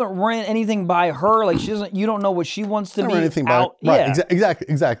like you haven't ran anything by her. Like she doesn't, you don't know what she wants to be anything out. By, right, yeah.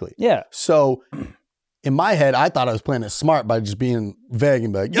 Exactly. Yeah. So in my head, I thought I was playing it smart by just being vague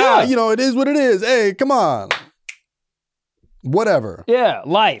and be like, yeah, you know, it is what it is. Hey, come on. Whatever. Yeah,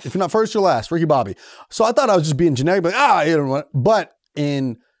 life. If you're not first, you're last. Ricky Bobby. So I thought I was just being generic, but you don't want. But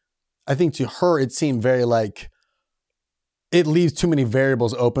I think to her, it seemed very like it leaves too many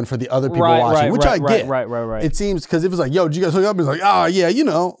variables open for the other people watching, which I get. Right. It seems because if it was like, yo, did you guys hook up? It's like, yeah, you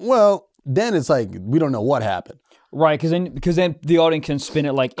know. Well, then it's like we don't know what happened. Right, because then the audience can spin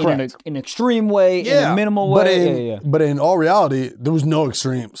it like in an extreme way, in a minimal way. But in all reality, there was no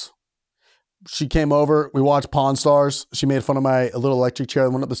extremes. She came over. We watched Pawn Stars. She made fun of my little electric chair that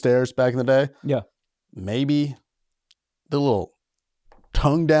went up the stairs back in the day. Yeah. Maybe the little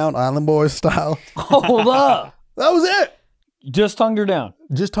tongue down Island Boys style. Hold up. That was it. Just tongued her down.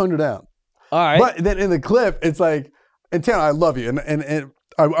 Just tongued her down. All right. But then in the clip, it's like, and Tana, I love you. And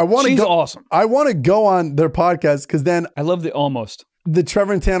I want to go. She's awesome. I want to go on their podcast because then. I love the almost. The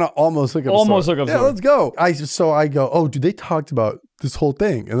Trevor and Tana almost hook up. Yeah, let's go. I go, oh, dude, they talked about this whole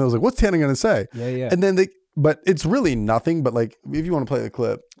thing. And I was like, what's Tana going to say? Yeah. And then but it's really nothing, but like, if you want to play the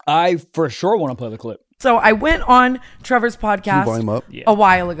clip. I for sure want to play the clip. So I went on Trevor's podcast volume up? a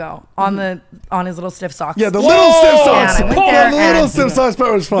while ago on his little stiff socks. Yeah, the little stiff socks. And I went there the little stiff socks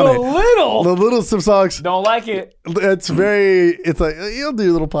part was funny. The little stiff socks. Don't like it. It's like, you'll do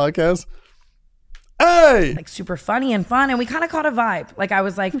your little podcast. Hey! Like super funny and fun. And we kind of caught a vibe. Like I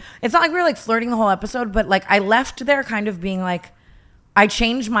was like, it's not like we were like flirting the whole episode, but like I left there kind of being like, I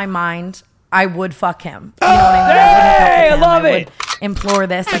changed my mind. I would fuck him. You know what I mean? Hey, I love it. Implore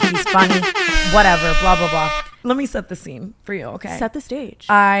this, like he's funny, whatever, blah, blah, blah. Let me set the scene for you, okay? Set the stage.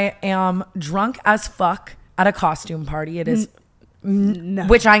 I am drunk as fuck at a costume party. It is, no.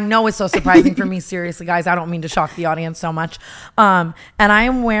 Which I know is so surprising for me. Seriously, guys, I don't mean to shock the audience so much. And I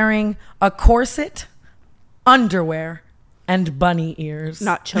am wearing a corset, underwear, and bunny ears.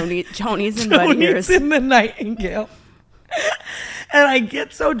 Not chonies and bunny ears. In the nightingale. And I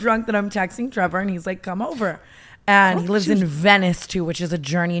get so drunk that I'm texting Trevor and he's like, come over. And he lives in Venice too, which is a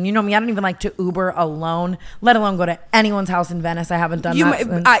journey. And you know me, I don't even like to Uber alone, let alone go to anyone's house in Venice. I haven't done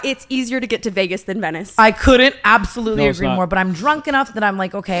that. It's easier to get to Vegas than Venice. I couldn't absolutely agree more. But I'm drunk enough that I'm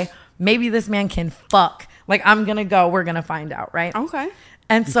like, okay, maybe this man can fuck. Like I'm going to go. We're going to find out, right? Okay.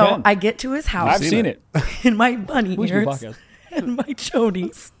 And so I get to his house. I've seen it. In my bunny ears and my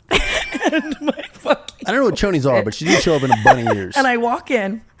chonies. And my fucking I don't know what chonies are, but she did show up in a bunny ears. And I walk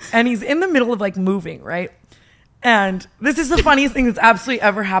in and he's in the middle of like moving, right? And this is the funniest thing that's absolutely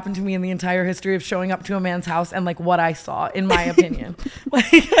ever happened to me in the entire history of showing up to a man's house and like what I saw, in my opinion.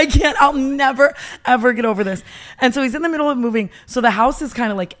 Like I'll never ever get over this. And so he's in the middle of moving. So the house is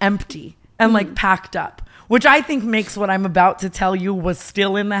kind of like empty and like packed up, which I think makes what I'm about to tell you was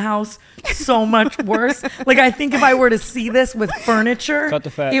still in the house so much worse. Like I think if I were to see this with furniture,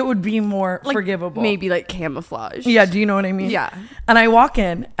 it would be more forgivable. Maybe like camouflage. Yeah, do you know what I mean? Yeah. And I walk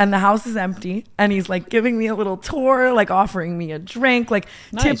in and the house is empty and he's like giving me a little tour, like offering me a drink, like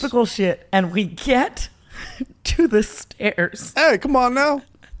typical shit. And we get to the stairs. Hey, come on now.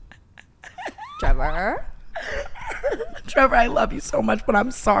 Trevor. Trevor, I love you so much, but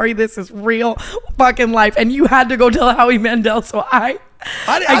I'm sorry. This is real fucking life. And you had to go tell Howie Mandel, so I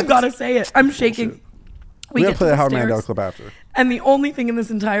gotta say it. I'm shaking. We gotta get play to the Howie stairs, Mandel clip after. and the only thing in this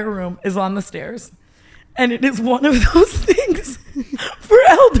entire room is on the stairs. And it is one of those things for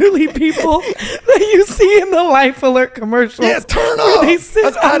elderly people that you see in the Life Alert commercials. Yeah, turn where up. They sit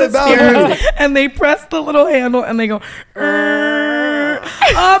That's on the added value. stairs and they press the little handle and they go up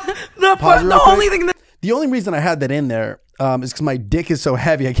the Pause real the quick. only thing that The only reason I had that in there is because my dick is so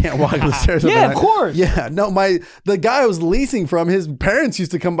heavy I can't walk up the stairs. Yeah, every of night. course. Yeah, no, the guy I was leasing from, his parents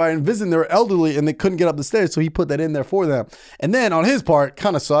used to come by and visit. And they were elderly and they couldn't get up the stairs, so he put that in there for them. And then on his part,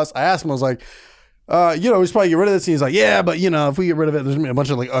 kind of sus. I asked him, I was like, we should probably get rid of this. And he's like, yeah, but if we get rid of it, there's gonna be a bunch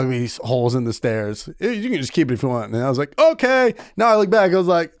of like ugly holes in the stairs. You can just keep it if you want. And I was like, okay. Now I look back, I was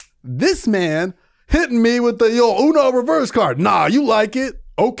like, this man hitting me with the Uno reverse card. Nah, you like it?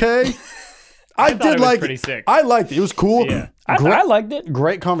 Okay. I thought did it was like pretty it. sick. I liked it. It was cool. Yeah. I liked it.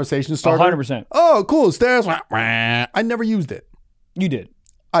 Great conversation starter. 100%. Oh, cool. Stairs. I never used it. You did.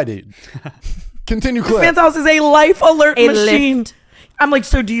 I did. Continue, clip. man's house is a Life Alert A machine. lift. I'm like,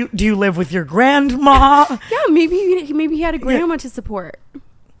 so do you live with your grandma? Yeah, maybe he had a grandma to support.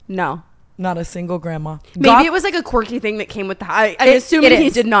 No. Not a single grandma. Maybe it was like a quirky thing that came with the house. I'm assuming it he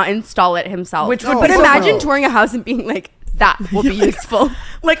is. did not install it himself. Which would but be imagine so- touring a house and being like, that will be useful.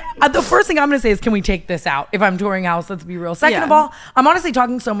 Like, the first thing I'm going to say is, can we take this out? If I'm touring a house, let's be real. Second Yeah. of all, I'm honestly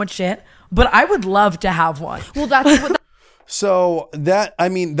talking so much shit, but I would love to have one. Well, that's what. So that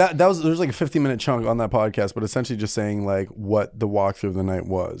was, there's like a 15-minute chunk on that podcast, but essentially just saying like what the walkthrough of the night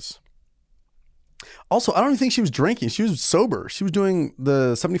was. Also, I don't even think she was drinking. She was sober. She was doing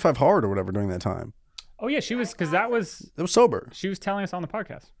the 75 hard or whatever during that time. Oh yeah, she was, because that was, It was sober. she was telling us on the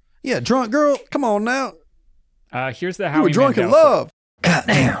podcast. Yeah, drunk girl. Come on now. Here's the You Howie were drunk in Mandel love.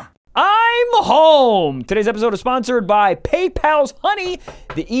 I'm home. Today's episode is sponsored by PayPal's Honey.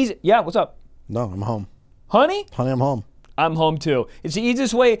 The easy. Yeah, what's up? No, I'm home. Honey? Honey, I'm home. I'm home too. It's the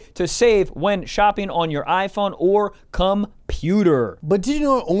easiest way to save when shopping on your iPhone or computer. But did you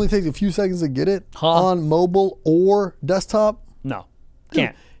know it only takes a few seconds to get it Huh? on mobile or desktop? No,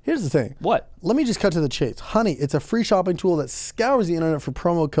 can't. Here's the thing. What? Let me just cut to the chase. Honey, it's a free shopping tool that scours the internet for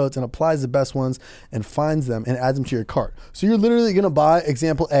promo codes and applies the best ones and finds them and adds them to your cart. So you're literally going to buy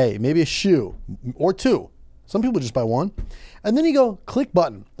example A, maybe a shoe or two. Some people just buy one. And then you go click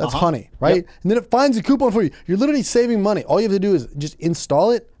button. That's Honey, right? Yep. And then it finds a coupon for you. You're literally saving money. All you have to do is just install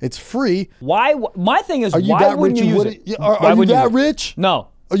it. It's free. Why? My thing is, Are you why that wouldn't rich? you use wouldn't- it? Yeah, Are Why you wouldn't that use it? rich? No.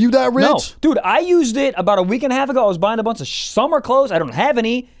 Are you that rich? No, dude, I used it about a week and a half ago. I was buying a bunch of summer clothes. I don't have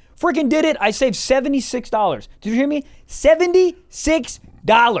any. Freaking did it. I saved $76. Did you hear me?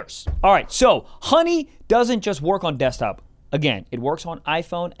 $76. All right, so Honey doesn't just work on desktop. Again, it works on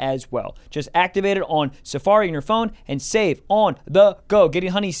iPhone as well. Just activate it on Safari on your phone and save on the go.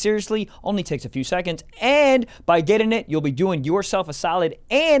 Getting Honey seriously only takes a few seconds. And by getting it, you'll be doing yourself a solid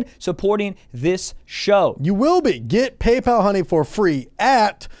and supporting this show. You will be. Get PayPal Honey for free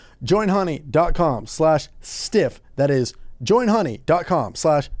at joinhoney.com/stiff. That is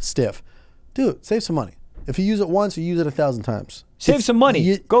joinhoney.com/stiff. Dude, save some money. If you use it once, you use it 1,000 times. Save some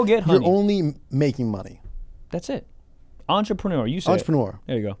money. Go get Honey. You're only making money. That's it. Entrepreneur. You say it. Entrepreneur.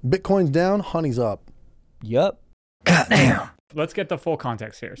 There you go. Bitcoin's down, Honey's up. Yup. Let's get the full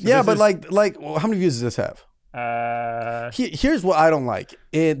context here. So Yeah, this but is, like, well, how many views does this have? Here's what I don't like.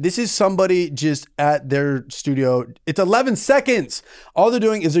 This is somebody just at their studio. It's 11 seconds. All they're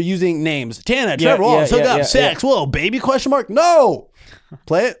doing is they're using names. Tana, Trevor, hook up, sex, whoa, baby, question mark. No.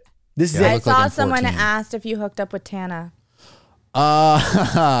 Play it. This is I it. saw someone asked if you hooked up with Tana.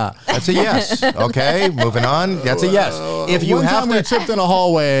 That's a yes. Okay, moving on. That's a yes. If you One have time to, we tripped in a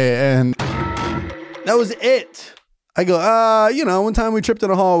hallway and that was it. I go, one time we tripped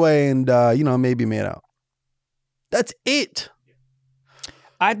in a hallway and, maybe made out. That's it.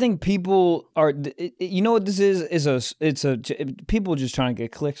 I think people are. You know what this is? People just trying to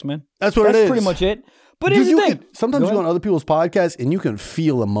get clicks, man. That's what it is. That's pretty much it. But here's the thing. Sometimes Go you go on ahead. other people's podcasts and you can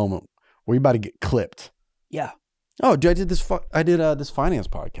feel a moment where you're about to get clipped. Yeah. Oh, dude, I did this finance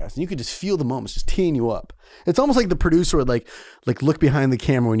podcast, and you could just feel the moments just teeing you up. It's almost like the producer would like look behind the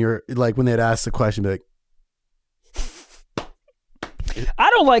camera when you're like when they'd ask the question, be like, I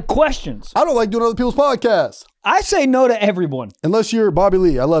don't like questions. I don't like doing other people's podcasts. I say no to everyone. Unless you're Bobby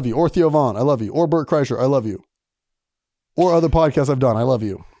Lee, I love you. Or Theo Vaughn, I love you. Or Bert Kreischer, I love you. Or other podcasts I've done, I love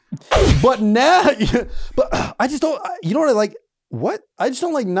you. But now, I just don't, you know what I like? What? I just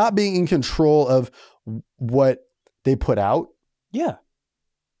don't like not being in control of what they put out. Yeah.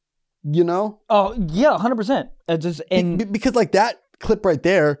 You know? Oh yeah, 100%. Because like that clip right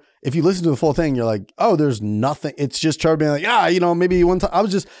there, if you listen to the full thing, you're like, oh, there's nothing. It's just Trevor being like, maybe one time I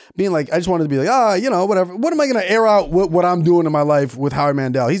was just being like, I just wanted to be like, whatever. What am I going to air out what I'm doing in my life with Howie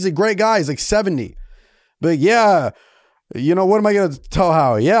Mandel? He's a great guy. He's like 70. But yeah, what am I going to tell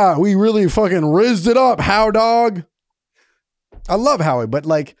Howie? Yeah, we really fucking rizzed it up, How dog. I love Howie, but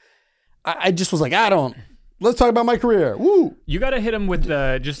like, I just was like, let's talk about my career. Woo. You got to hit him with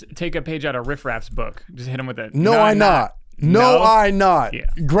just take a page out of Riff Raff's book. Just hit him with it. No, I'm not. No, I'm not. Yeah.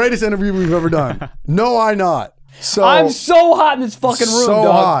 Greatest interview we've ever done. No, I'm not. So I'm so hot in this fucking room, so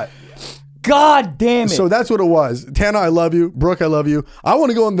dog. hot. God damn it. So that's what it was. Tana, I love you. Brooke, I love you. I want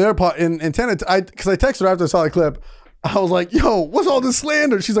to go in their pot. And Tana, because I texted her after I saw the clip. I was like, yo, what's all this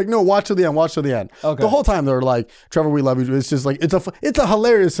slander? She's like, no, watch to the end. Watch to the end. Okay. The whole time they're like, Trevor, we love you. It's just like, it's a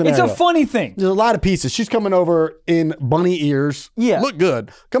hilarious scenario. It's a funny thing. There's a lot of pieces. She's coming over in bunny ears. Yeah. Look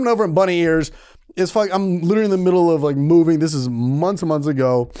good. Coming over in bunny ears. It's fuck. I'm literally in the middle of like moving. This is months and months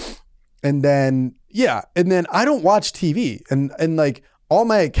ago. And then, I don't watch TV. And like all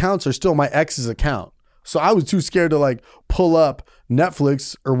my accounts are still my ex's account. So I was too scared to like pull up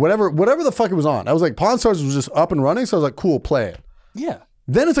Netflix or whatever the fuck it was on. I was like, Pawn Stars was just up and running. So I was like, cool, play it. Yeah.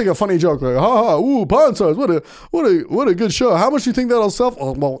 Then it's like a funny joke. Like, ooh, Pawn Stars. What a good show. How much do you think that'll sell?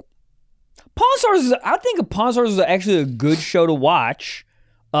 Oh, well, Pawn Stars I think Pawn Stars is actually a good show to watch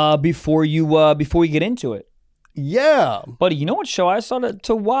before you get into it. Yeah. But you know what show I started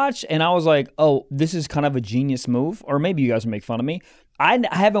to watch? And I was like, oh, this is kind of a genius move. Or maybe you guys will make fun of me. I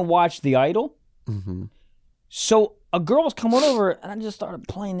haven't watched The Idol. Mm-hmm. So a girl was coming over and I just started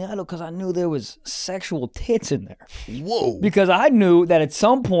playing The Idol because I knew there was sexual tits in there. Whoa. Because I knew that at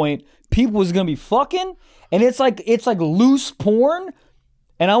some point people was going to be fucking and it's like loose porn.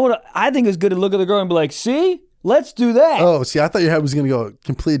 And I think it's good to look at the girl and be like, see, let's do that. Oh, see, I thought your head was going to go a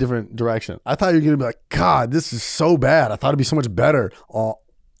completely different direction. I thought you were going to be like, God, this is so bad. I thought it'd be so much better. Oh.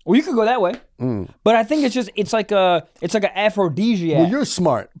 Well, you could go that way, but I think it's like an aphrodisiac. Well, you're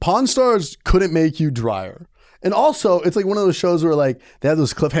smart. Pawn Stars couldn't make you drier. And also, it's like one of those shows where like they have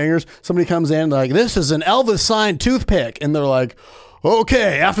those cliffhangers. Somebody comes in and they're like, this is an Elvis signed toothpick. And they're like,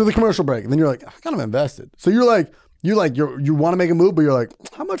 okay, after the commercial break. And then you're like, I'm kind of invested. So you want to make a move, but you're like,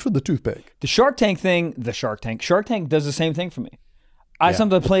 how much for the toothpick? The Shark Tank does the same thing for me. I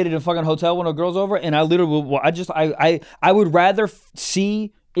sometimes played it in a fucking hotel when a girl's over, and I literally, I would rather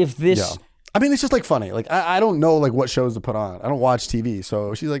see if this. Yeah. I mean, it's just like funny. Like I don't know like what shows to put on. I don't watch TV,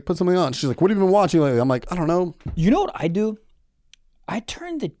 so she's like, put something on. She's like, what have you been watching lately? I'm like, I don't know. You know what I do? I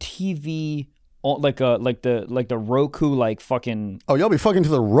turn the TV on like the Roku like fucking. Oh, y'all be fucking to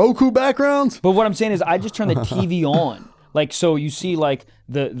the Roku backgrounds? But what I'm saying is, I just turn the TV on. Like, so you see like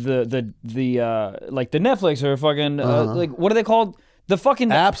the like the Netflix or fucking like what are they called? The fucking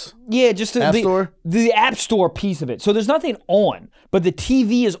apps? Yeah, just App Store? The App Store piece of it. So there's nothing on, but the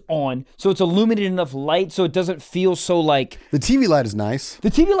TV is on, so it's illuminated enough light so it doesn't feel so like... The TV light is nice.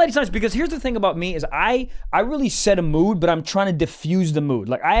 The TV light is nice because here's the thing about me is I really set a mood, but I'm trying to diffuse the mood.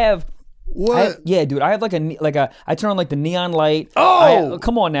 Like I have... What? Yeah, dude. I have I turn on like the neon light. Oh!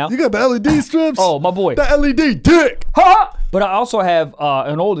 Come on now. You got the LED strips? Oh, my boy. The LED dick! Ha! But I also have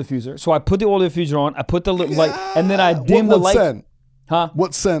an oil diffuser. So I put the oil diffuser on, I put the light, and then I dim the light. What scent? Huh?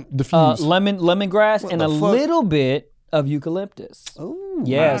 What scent diffuse? Lemongrass and a little bit of eucalyptus. Oh,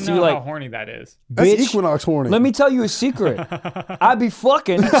 yeah. I don't so know you're how like, horny that is. That's bitch, Equinox horny. let me tell you a secret. I be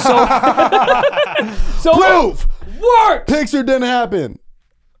fucking. So Proof! work. Picture didn't happen.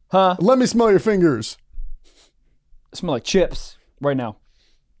 Huh? Let me smell your fingers. I smell like chips right now.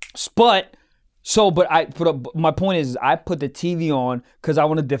 But my point is I put the TV on because I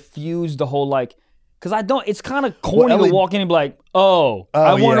want to diffuse the whole like. Because it's kind of corny to walk in and be like,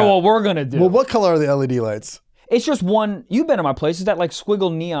 I wonder what we're going to do. Well, what color are the LED lights? It's just one. You've been to my place. It's that like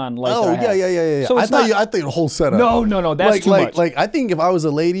squiggle neon light. Oh, yeah. So I thought the whole setup. No, that's too much. Like, I think if I was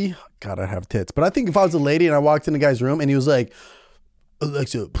a lady, God, I have tits. But I think if I was a lady and I walked in the guy's room and he was like,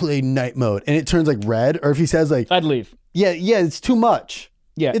 Alexa, play night mode. And it turns like red. Or if he says like, I'd leave. Yeah, it's too much.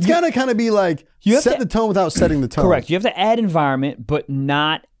 Yeah. It's got to kind of be like, set the tone without setting the tone. Correct. You have to add environment, but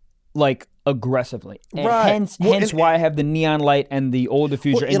not like aggressively. And right. Hence why I have the neon light and the old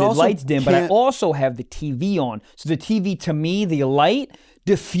diffuser and the lights dim, but I also have the TV on. So the TV, to me, the light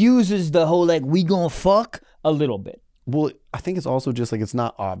diffuses the whole like we gonna fuck a little bit. Well, I think it's also just like it's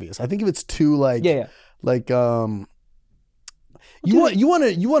not obvious. I think if it's too like like You want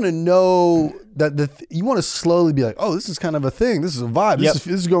to know that you want to slowly be like, oh, this is kind of a thing. This is a vibe. This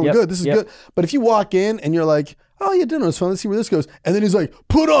is going good. This is good. But if you walk in and you're like, oh yeah, dinner was fun. Let's see where this goes. And then he's like,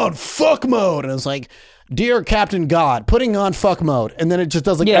 put on fuck mode, and it's like, dear Captain God, putting on fuck mode, and then it just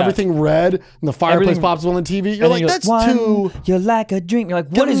does like everything red, and the fireplace pops on the TV. You're like, that's too. You're like a dream. You're like,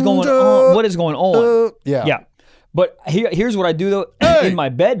 what is going on? What is going on? Yeah. But here's what I do though. In my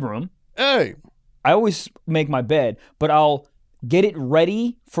bedroom, I always make my bed, but I'll get it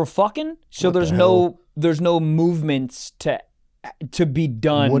ready for fucking. So there's no movements to be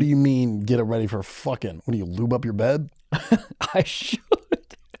done. What do you mean get it ready for fucking? What do you lube up your bed? I should.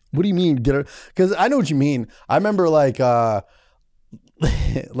 What do you mean get it? Because I know what you mean. I remember like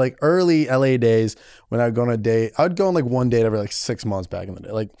like early LA days when I'd go on a date. I'd go on like one date every like 6 months back in the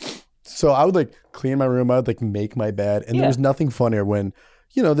day. Like, so I would like clean my room. I would like make my bed, and there was nothing funnier when,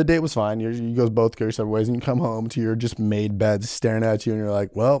 you know, the date was fine. You guys both go your separate ways, and you come home to your just made bed staring at you, and you're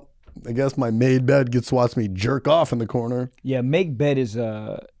like, well, I guess my made bed gets to watch me jerk off in the corner. Yeah, make bed is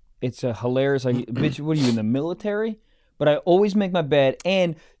it's a hilarious. Like, bitch, what are you in the military? But I always make my bed,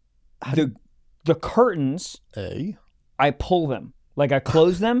 and the curtains, I pull them. Like I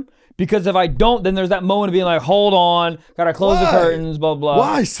close them, because if I don't, then there's that moment of being like, hold on, gotta close the curtains, blah blah.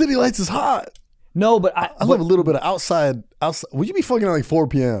 Why? City lights is hot. No, but I love a little bit of outside. Would you be fucking at like 4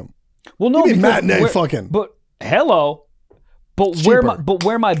 p.m.? Well, no, you'd be matinee fucking. But hello. But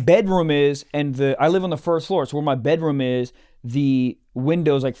where my bedroom is, and I live on the first floor, so where my bedroom is, the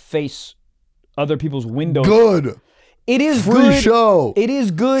windows like face other people's windows. Good. It is free good. Show. It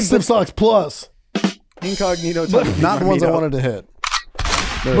is good. Slip Socks Plus. Incognito. Not the ones I wanted to hit.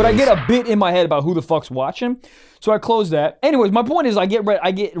 But I get a bit in my head about who the fuck's watching, so I close that. Anyways, my point is I get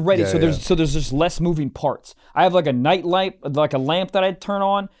ready. So there's just less moving parts. I have like a night light, like a lamp that I turn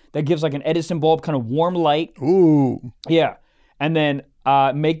on that gives like an Edison bulb kind of warm light. Ooh. Yeah, and then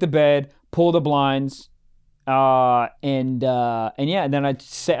make the bed, pull the blinds, and then I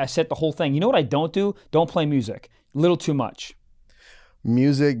set the whole thing. You know what I don't do? Don't play music. A little too much.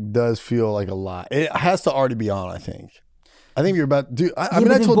 Music does feel like a lot. It has to already be on, I think. I think you're about to do. I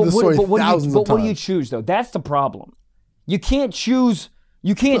told this story thousands of times. But what do you choose though? That's the problem. You can't choose.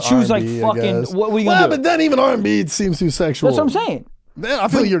 You can't choose like fucking. What are you gonna do? But then even R&B seems too sexual. That's what I'm saying. Man, I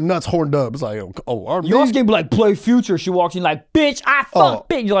feel like your nuts horned up. It's like, oh, R&B. You also can be like, play Future. She walks in like, bitch, I fuck,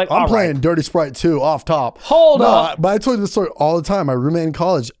 bitch. You're like, I'm playing Dirty Sprite 2 off top. Hold up. But I told you this story all the time. My roommate in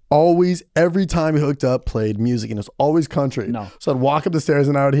college always, every time he hooked up, played music, and it was always country. No. So I'd walk up the stairs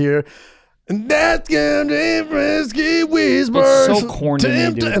and I would hear, and that's gonna frisky whispers. It's so corny to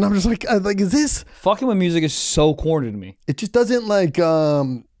me, dude. And I'm just like, is this? Fucking with music is so corny to me. It just doesn't like, I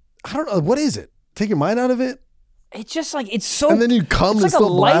don't know. What is it? Take your mind out of it? It's just like, it's so. And then you come It's and like a still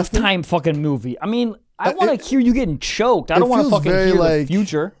blasting? Lifetime fucking movie. I mean, I want to hear you getting choked. I don't want to fucking hear the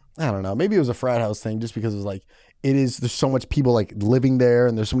Future. I don't know. Maybe it was a frat house thing just because it was like, there's so much people like living there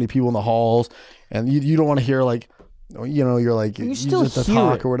and there's so many people in the halls and you don't want to hear like, you know, you're like, you still just hear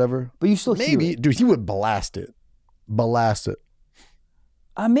talk it, or whatever. But you still hear it. Dude, he would blast it. Maybe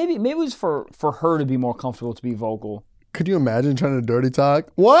it was for her to be more comfortable to be vocal. Could you imagine trying to dirty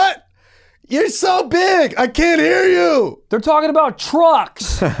talk? What? You're so big. I can't hear you. They're talking about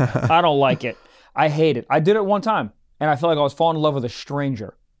trucks. I don't like it. I hate it. I did it one time and I felt like I was falling in love with a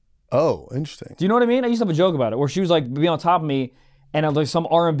stranger. Oh, interesting. Do you know what I mean? I used to have a joke about it where she was like be on top of me and I'm like some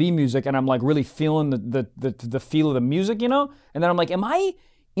R&B music and I'm like really feeling the feel of the music, you know? And then I'm like, am I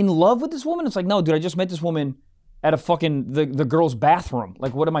in love with this woman? It's like, no, dude, I just met this woman at a fucking the girl's bathroom.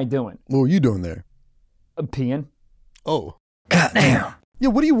 Like, what am I doing? What were you doing there? Peeing. Oh. Goddamn. Yeah,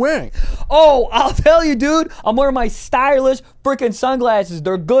 what are you wearing? Oh, I'll tell you, dude. I'm wearing my stylish freaking sunglasses.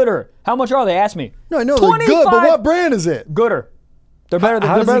 They're gooder. How much are they? Ask me. No, I know they're good, but what brand is it? Gooder. They're better than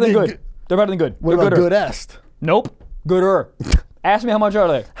good. They're better than good. What about Goodest? Nope. Gooder. Ask me how much are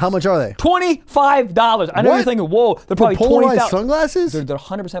they? How much are they? $25. I know you're thinking, whoa, they're probably polarized sunglasses? They're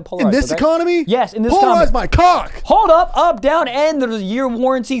 100% polarized. In this economy? Yes, in this Polarize economy. my cock. Hold up, down, and there's a year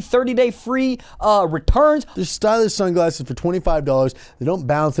warranty, 30-day free returns. They're stylish sunglasses for $25. They don't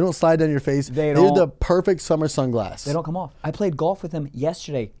bounce. They don't slide down your face. They're the perfect summer sunglass. They don't come off. I played golf with them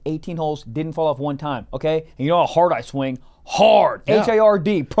yesterday. 18 holes, didn't fall off one time, okay? And you know how hard I swing? Hard. Yeah. HARD,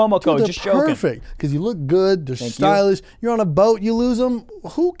 promo code, Dude, just joking. Perfect, because you look good, they're stylish. You're on a boat, you lose them,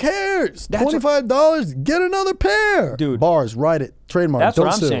 who cares? $25, get another pair. Dude. Bars, write it, trademark, That's don't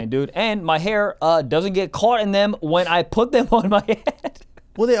what I'm sue. saying, dude. And my hair doesn't get caught in them when I put them on my head.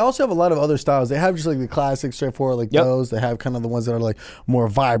 Well, they also have a lot of other styles. They have just like the classic, straightforward, like those. They have kind of the ones that are like more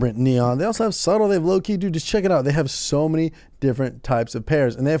vibrant, neon. They also have subtle. They have low key. Dude, just check it out. They have so many different types of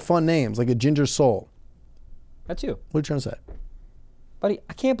pairs, and they have fun names, like a Ginger Soul. That's you. What are you trying to say? Buddy,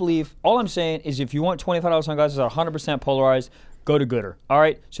 I can't believe. All I'm saying is if you want $25 sunglasses that are 100% polarized, go to Gooder. All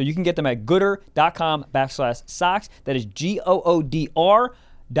right? So you can get them at gooder.com/socks. That is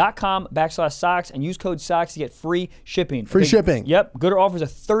GOODR.com/socks and use code SOCKS to get free shipping. Free shipping. Yep. Gooder offers a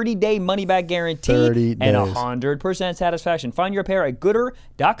 30-day money-back guarantee 30 and days. 100% satisfaction. Find your pair at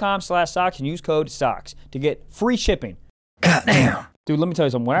gooder.com/socks and use code SOCKS to get free shipping. Goddamn. Dude, let me tell you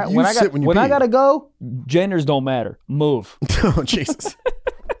something. You sit when you When I pee. gotta go, genders don't matter. Move. Oh, Jesus.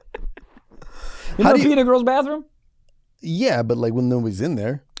 You How know do you- pee in a girl's bathroom? Yeah, but like when nobody's in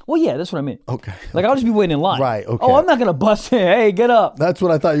there. Well, yeah, that's what I mean. Okay. Like, I'll just be waiting in line. Right, okay. Oh, I'm not going to bust in. Hey, get up. That's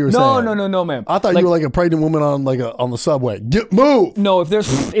what I thought you were saying. No, ma'am. I thought you were like a pregnant woman on on the subway. Move. No, if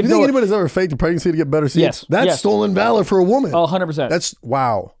there's... You think anybody's ever faked a pregnancy to get better seats? Yes, That's yes. stolen valor for a woman. Oh, 100%. That's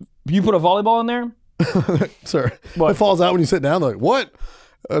wow. You put a volleyball in there? Sir, What? it falls out when you sit down. Like, what?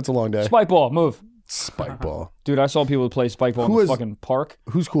 That's a long day. Spike ball, move. Spike ball. Dude, I saw people play spike ball in the fucking park.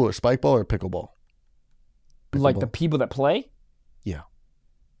 Who's cooler, spike ball or pickleball? Like the people that play? Yeah.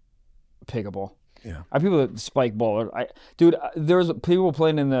 Pickleball. Yeah. I people that spike ball. Dude, there's people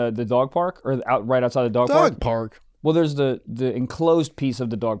playing in the dog park or right outside the dog park. Dog park. Well, there's the enclosed piece of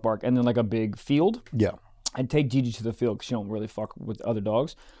the dog park and then like a big field. Yeah. I'd take Gigi to the field because she don't really fuck with other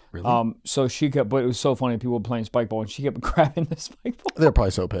dogs. Really? So she kept, but it was so funny. People were playing spike ball and she kept grabbing the spike ball. They're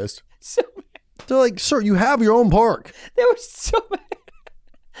probably so pissed. So mad. They're like, sir, you have your own park. They were so mad.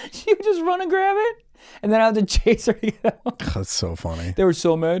 She would just run and grab it. And then I had to chase her to get out. That's so funny. They were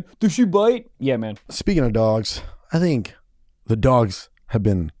so mad. Did she bite? Yeah, man. Speaking of dogs, I think the dogs have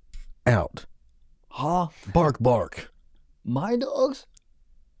been out. Huh? Bark, bark. My dogs?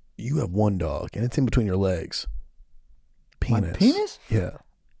 You have one dog, and it's in between your legs. Penis. My penis? Yeah.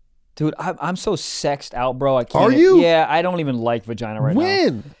 Dude, I'm so sexed out, bro. I can't. Are you? Yeah, I don't even like vagina right now.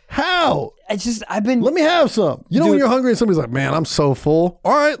 When? How? I've been. Let me have some. You know when Dude. you're hungry and somebody's like, man, I'm so full.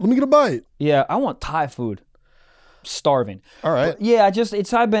 All right, let me get a bite. Yeah, I want Thai food. Starving. All right. But yeah, it's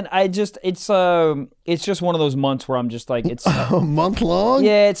just one of those months where I'm just like, it's. A month long?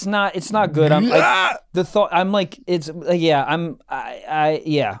 Yeah, it's not good. I'm like, Ah! the thought. I'm like, it's yeah.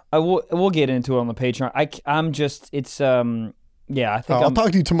 We'll get into it on the Patreon. I'm just, it's yeah. I think I'll I'm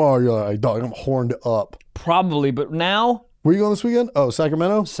talk to you tomorrow. You're like, dog, I'm horned up. probably, but now Where you going this weekend? Oh,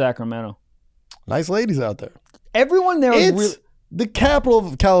 Sacramento? Sacramento. Nice ladies out there. Everyone there is It's really the capital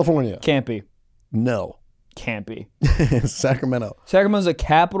of California. can't be, No. can't be. Sacramento. Sacramento's a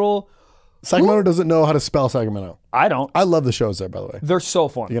capital. Sacramento doesn't know how to spell Sacramento. I don't. I love the shows there, by the way. They're so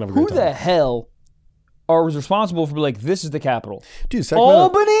fun. You're gonna have a Who great the time. hell are responsible for like this is the capital? Dude, Sacramento.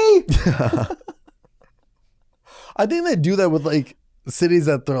 Albany. I think they do that with like cities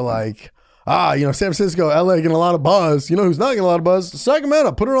that they're like, San Francisco, LA getting a lot of buzz. You know who's not getting a lot of buzz?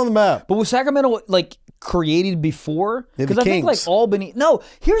 Sacramento. Put it on the map. But was Sacramento like created before? Yeah, the Because I think like Kings. Albany. No,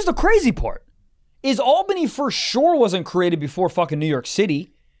 here's the crazy part: is Albany for sure wasn't created before fucking New York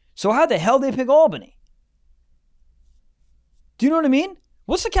City. So how the hell they pick Albany? Do you know what I mean?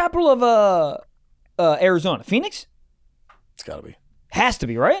 What's the capital of Arizona? Phoenix? It's got to be. Has to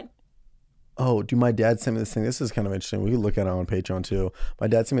be, right? Oh, dude, my dad sent me this thing. This is kind of interesting. We can look at it on Patreon too. My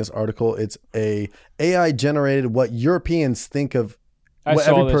dad sent me this article. It's a AI generated what Europeans think of I what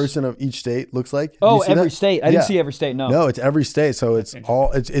saw every this. person of each state looks like. Did Oh, you see every that? state. I Yeah. didn't see every state. No. No, it's every state. So it's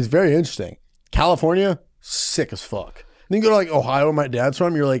very interesting. California, sick as fuck. Then you go to like Ohio, where my dad's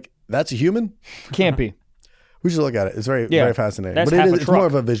from. You're like, that's a human. Can't be. We should look at it. It's very Yeah. very fascinating. That's But half a it's truck. more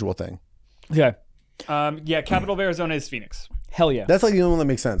of a visual thing. Okay. Yeah, capital of Arizona is Phoenix. Hell yeah. That's like the only one that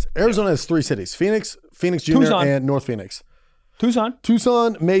makes sense. Arizona has 3 cities: Phoenix, Phoenix Junior, Tucson. and North Phoenix. Tucson.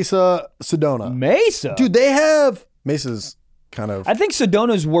 Tucson, Mesa, Sedona. Mesa. Dude, they have Mesa's kind of I think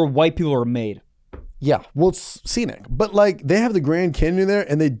Sedona's where white people are made. yeah. Well, it's scenic, but like they have the Grand Canyon there,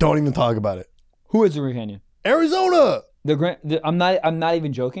 and they don't even talk about it. Who is the Grand Canyon? Arizona, I'm not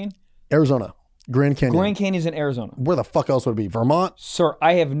even joking. Arizona, Grand Canyon. Grand Canyon's in Arizona. Where the fuck else would it be? Vermont? Sir,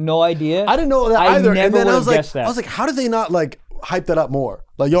 I have no idea. I didn't know that I either. never And then I would've was like, guessed that. how did they not like hype that up more?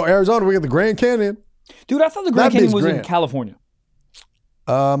 Like, yo, Arizona, we got the Grand Canyon. Dude, I thought the Grand That Canyon bit's was in grand. California.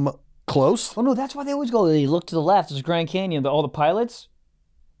 Close. Oh no, that's why they always go. They look to the left. There's Grand Canyon. All the pilots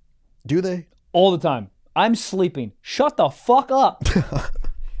Do they? all the time. I'm sleeping. Shut the fuck up.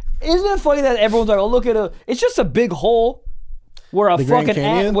 Isn't it funny that everyone's like, "Oh, look at it. It's just a big hole where a The Grand fucking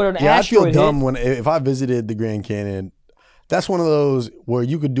Canyon? where an Yeah, I feel asteroid dumb hit." if I visited the Grand Canyon. That's one of those where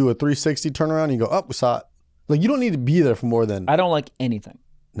you could do a 360 turnaround and you go, oh, we saw it. Like, you don't need to be there for more than, I don't like anything.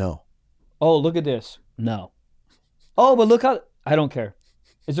 no. Oh, look at this. No. Oh, but look how I don't care.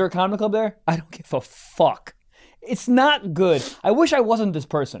 Is there a comedy club there? I don't give a fuck. It's not good. I wish I wasn't this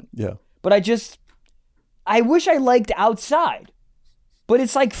person. Yeah. But I wish I liked outside. but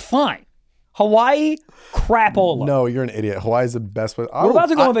it's like fine. Hawaii, crapola. No, you're an idiot. Hawaii's the best place. We're about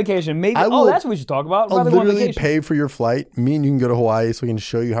to go on vacation. Maybe. That's what we should talk about. We're I'll about to go on literally vacation. pay for your flight. Me and you can go to Hawaii so we can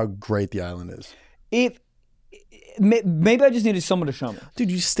show you how great the island is. Maybe I just needed someone to show me.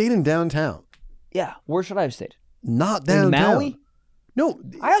 Dude, you stayed in downtown. Yeah, where should I have stayed? Not downtown. In Maui? No.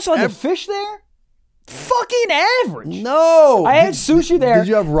 I also had the fish there. Fucking average. No. I had sushi there. Did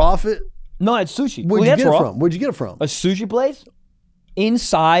you have raw fish? No, I had sushi. Where'd you get it from? Where'd you get it from? A sushi place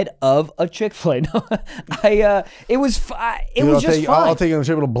inside of a Chick-fil-A. No, it was just fine. I'll take it on a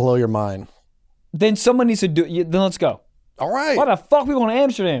trip. It'll blow your mind. Then someone needs to do. Then let's go. All right. Why the fuck we going to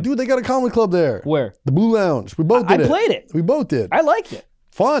Amsterdam? Dude, they got a comedy club there. Where? The Blue Lounge. We both did I played it. We both did. I liked it.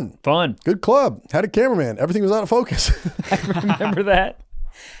 Fun. Good club. Had a cameraman. Everything was out of focus. I remember that.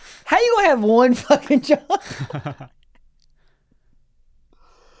 How you gonna have one fucking job?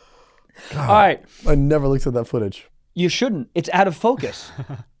 God, all right. I never looked at that footage. You shouldn't. It's out of focus.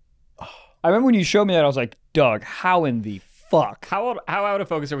 I remember when you showed me that, I was like, Doug, how in the fuck? How out of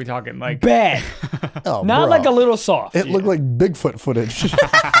focus are we talking? Like bad. Oh, Not bro. like a little soft. It looked like Bigfoot footage.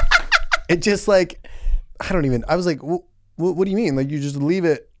 It just like, I was like, what do you mean? Like you just leave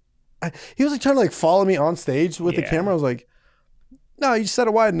it. He was like trying to like follow me on stage with the camera. I was like, no, you just set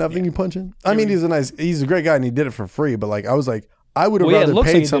it wide enough, then you punch in. I mean, he's a great guy and he did it for free, but like I was like, I would have rather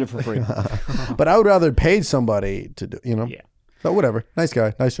paid did it for free. But I would rather paid somebody to do, Yeah. But whatever. Nice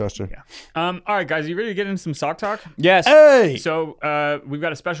guy. Nice gesture. Yeah. All right, guys, you ready to get into some Sock Talk? Yes. Hey. So we've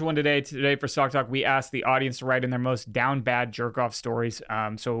got a special one today. Today for Sock Talk, we asked the audience to write in their most down bad jerk off stories.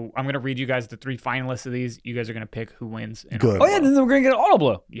 So I'm gonna read you guys the 3 finalists of these. You guys are gonna pick who wins. Good. Oh yeah, then we're gonna get an auto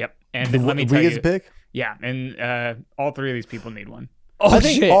blow. Yep. And let me tell we you. get to pick? Yeah, and all 3 of these people need one. Oh I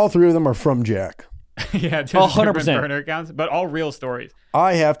think shit. all 3 of them are from Jack. Yeah, 100%. burner accounts, but all real stories.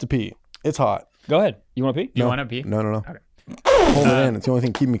 I have to pee. It's hot. Go ahead. You want to pee? Do you want to pee? No. Okay. Hold it in. It's the only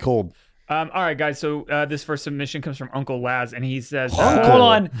thing keeping me cold. All right, guys. So this first submission comes from Uncle Laz, and he says, Hold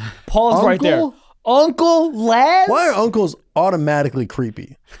on. Pause right there. Uncle Laz? Why are uncles automatically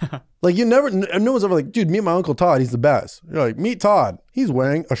creepy? Like no one's ever like, dude, meet my Uncle Todd. He's the best. You're like, meet Todd. He's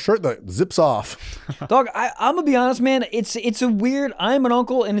wearing a shirt that zips off. Dog, I'm gonna be honest, man. It's a weird. I'm an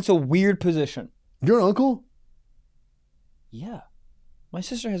uncle, and it's a weird position. You're an uncle? Yeah. My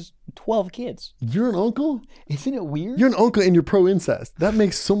sister has 12 kids. You're an uncle? Isn't it weird? You're an uncle and you're pro incest. That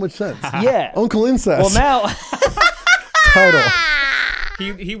makes so much sense. Yeah. Uncle incest. Well, now. Title.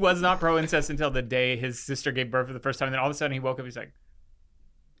 He was not pro incest until the day his sister gave birth for the first time. And then all of a sudden he woke up. He's like,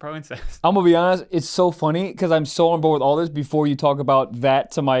 pro incest. I'm gonna be honest. It's so funny because I'm so on board with all this. Before you talk about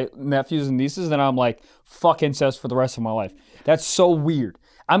that to my nephews and nieces, then I'm like, fuck incest for the rest of my life. That's so weird.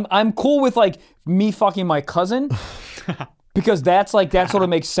 I'm cool with like me fucking my cousin because that sort of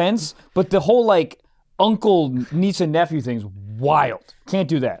makes sense. But the whole like uncle, niece, and nephew thing's wild. Can't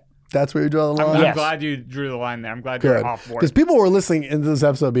do that. That's where you draw the line? I'm Yes. glad you drew the line there. I'm glad Good. you're off board. Because people were listening into this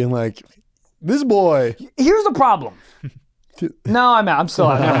episode being like, this boy. Here's the problem. No, I'm out. I'm still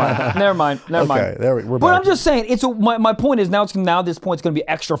out. Never mind. Okay, we're But back. I'm just saying, my point is now this point's gonna be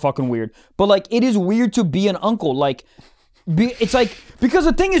extra fucking weird. But like, it is weird to be an uncle. Like, it's like, because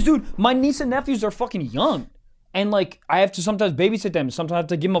the thing is, dude, my niece and nephews are fucking young. And like, I have to sometimes babysit them. Sometimes I have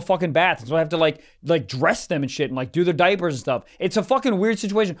to give them a fucking bath. So I have to like dress them and shit and like do their diapers and stuff. It's a fucking weird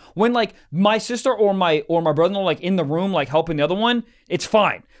situation. When like my sister or my brother-in-law like in the room like helping the other one, it's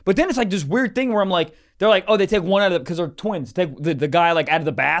fine. But then it's like this weird thing where I'm like, they're like, oh, they take one out of because they're twins. Take the guy like out of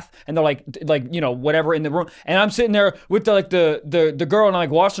the bath and they're like you know whatever in the room. And I'm sitting there with the girl and I'm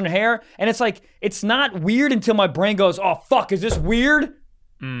like washing her hair. And it's like it's not weird until my brain goes, oh fuck, is this weird?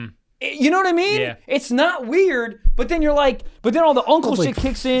 You know what I mean? Yeah. It's not weird, but then you're like, but then all the uncle shit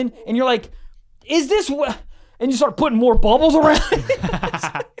kicks in, and you're like, is this what? And you start putting more bubbles around.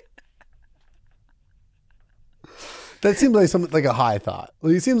 That seems like something like a high thought.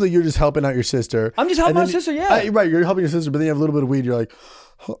 Like, it seems like you're just helping out your sister. I'm just helping And my then- sister, yeah. Right, you're helping your sister, but then you have a little bit of weed. You're like,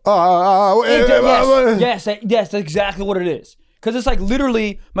 Yes, that's exactly what it is. Because it's like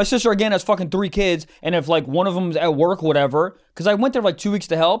literally, my sister again has fucking 3 kids, and if like one of them's at work or whatever, because I went there for like 2 weeks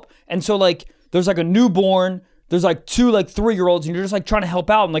to help, and so like there's like a newborn, there's like 2 like 3-year-olds, and you're just like trying to help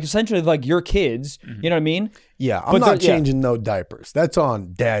out, and like essentially like your kids, you know what I mean? Yeah, I'm But not the- yeah. changing no diapers. That's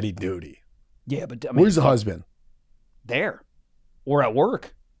on daddy duty. Yeah, but I mean, Where's the husband? there or at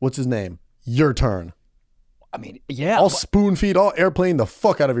work? What's his name? Your turn. I mean, yeah. I'll spoon feed, I'll airplane the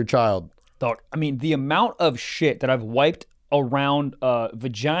fuck out of your child. Dog, I mean, the amount of shit that I've wiped around a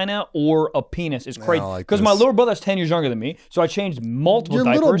vagina or a penis is crazy. like Because my this. little brother's 10 years younger than me, so I changed multiple Your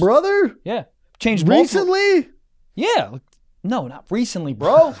diapers. little brother? Yeah. Changed multiple. Recently? Yeah. No, not recently,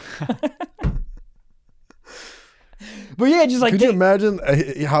 bro. But yeah, just like Could you imagine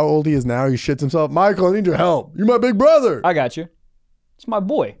how old he is now? He shits himself. Michael, I need your help. You're my big brother. I got you. It's my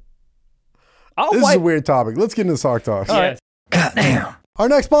boy. This is a weird topic. Let's get into sock talks. Yes. Goddamn. Our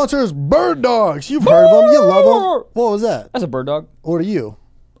next sponsor is Bird Dogs. You've heard of them. You love them. What was that? That's a bird dog. What are you?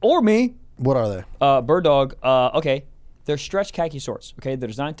 Or me. What are they? Bird dog. Okay. They're stretch khaki shorts. Okay. They're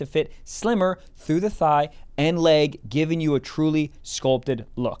designed to fit slimmer through the thigh and leg, giving you a truly sculpted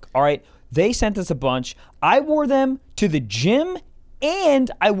look. All right. They sent us a bunch. I wore them to the gym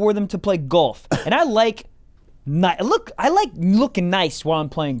and I wore them to play golf. And I like looking nice while I'm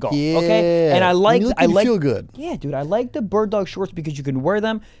playing golf. Yeah. Okay. And you feel good. Yeah, dude. I like the bird dog shorts because you can wear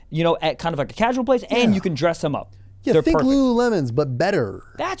them, at kind of like a casual place and you can dress them up. Yeah, They're think perfect. Lululemons, but better.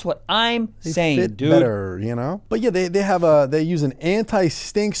 That's what I'm They saying, fit dude. better, But yeah, they use an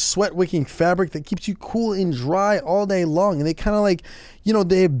anti-stink sweat wicking fabric that keeps you cool and dry all day long. And they kind of like,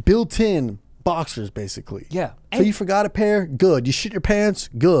 they have built-in boxers basically. Yeah. So you forgot a pair, good. You shit your pants,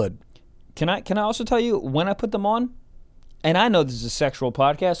 good. Can I also tell you when I put them on? And I know this is a sexual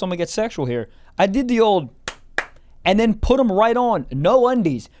podcast, so I'm gonna get sexual here. I did the old and then put them right on. No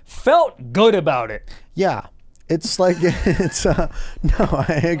undies. Felt good about it. Yeah. It's like, no,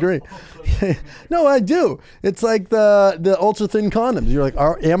 I agree. No, I do. It's like the ultra thin condoms. You're like,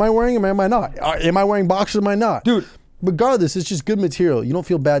 am I wearing them? Am I not? Am I wearing boxers? Am I not? Dude. Regardless, it's just good material. You don't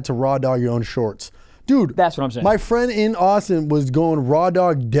feel bad to raw dog your own shorts. Dude. That's what I'm saying. My friend in Austin was going raw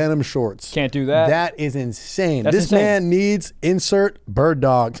dog denim shorts. Can't do that. That is insane. That's this insane. man needs insert bird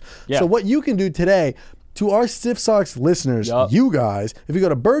dogs. Yeah. So what you can do today, to our Stiff Socks listeners, you guys, if you go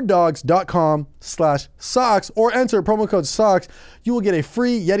to birddogs.com/socks or enter promo code socks, you will get a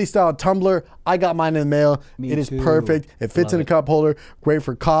free Yeti style tumbler. I got mine in the mail. It is perfect. It fits in a cup holder. Great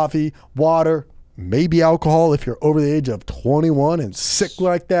for coffee, water, maybe alcohol if you're over the age of 21 and sick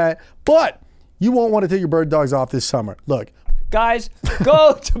like that. But you won't want to take your bird dogs off this summer. Look. Guys,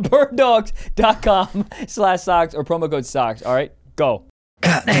 go to birddogs.com/socks or promo code socks. All right, go.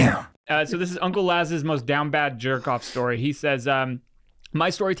 Goddamn. So this is Uncle Laz's most down bad jerk off story. He says, my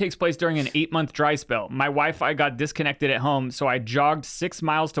story takes place during an 8-month dry spell. My Wi-Fi got disconnected at home, so I jogged 6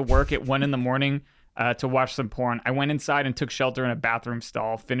 miles to work at 1 a.m. To watch some porn. I went inside and took shelter in a bathroom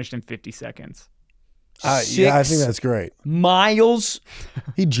stall, finished in 50 seconds. Yeah, I think that's great. Miles.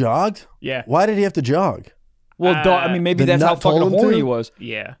 He jogged? Yeah. Why did he have to jog? Well, maybe The that's how nut told fucking him horny to? he was.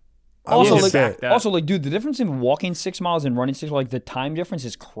 Yeah. Also, was backed up. dude, the difference in walking 6 miles and running 6 miles, like the time difference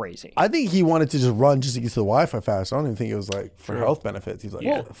is crazy. I think he wanted to just run just to get to the Wi-Fi fast. I don't even think it was like for health benefits. He's like,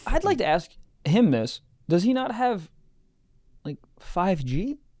 Yeah. I'd like to ask him this. Does he not have like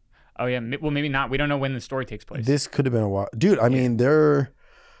 5G? Oh, yeah. Well, maybe not. We don't know when the story takes place. this could have been a while. Dude, I mean,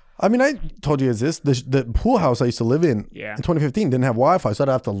 I told you the pool house I used to live in Yeah. in 2015 didn't have Wi-Fi, so I'd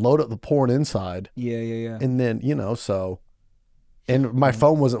have to load up the porn inside. Yeah. And then, and my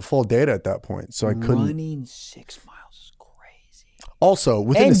phone wasn't full data at that point, so I couldn't. Running 6 miles is crazy. Also,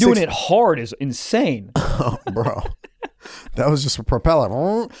 within And the doing 6 it hard is insane. Oh, bro. That was just a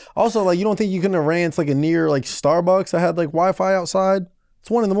propeller. Also, like, you don't think you can arrange like a near like Starbucks that had like Wi-Fi outside? It's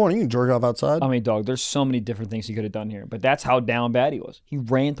 1 a.m. You can jerk off outside. I mean, dog, there's so many different things he could have done here, but that's how down bad he was. He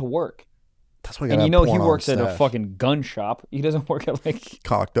ran to work. That's why And he works at a fucking gun shop. He doesn't work at like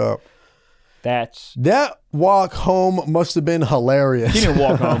cocked up. that walk home must have been hilarious. He didn't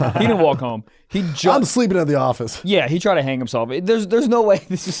walk home. I'm sleeping at the office. Yeah, he tried to hang himself. There's no way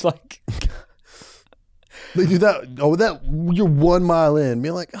this is like They do that. Oh, you're 1 mile in.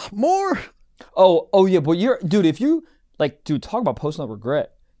 Being like, more. Oh yeah, but if you talk about post-nut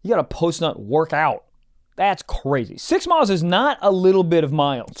regret. You got a post-nut workout. That's crazy. 6 miles is not a little bit of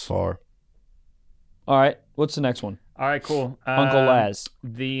miles. It's far. All right, what's the next one? All right, cool. Uncle Laz.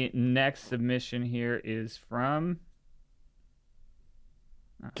 The next submission here is from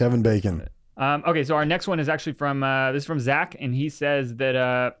Kevin Bacon. Okay, so our next one is actually from this is from Zach, and he says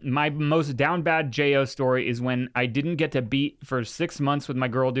that my most down bad JO story is when I didn't get to beat for 6 months with my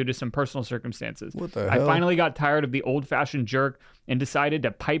girl due to some personal circumstances. What the I hell? finally got tired of the old-fashioned jerk and decided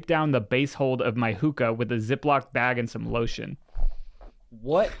to pipe down the base hold of my hookah with a Ziploc bag and some lotion.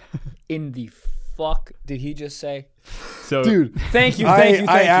 What in the fuck did he just say? So, Dude, Thank you.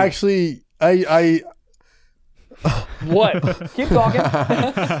 What? Keep talking.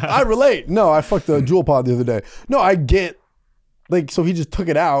 I relate. No, I fucked the Jewel Pod the other day. No, I get, like, so he just took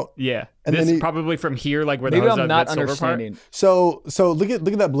it out. yeah, And this then he- probably from here, like where Maybe the I'm not that silver part. understanding. So look at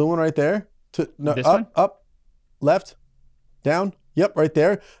that blue one right there. This one? Up, left, down. Yep, right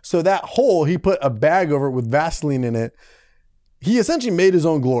there. So that hole, he put a bag over it with Vaseline in it. He essentially made his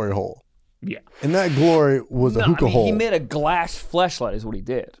own glory hole. Yeah. And that glory was a hookah hole. He made a glass fleshlight is what he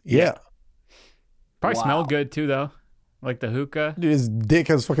did. Yeah. Probably Wow. smell good too, though. Like the hookah. Dude, his dick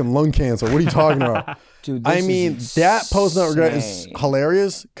has fucking lung cancer. What are you talking about? Dude, I this mean, is that post-nut regret is insane.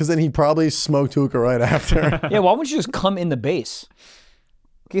 hilarious because then he probably smoked hookah right after. Yeah, why wouldn't you just come in the base?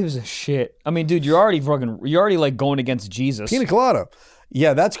 Gives a shit. I mean, dude, you're already like going against Jesus. Pina colada.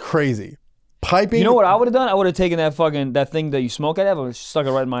 Yeah, that's crazy. Piping. You know what I would have done? I would have taken that thing that you smoke out of and stuck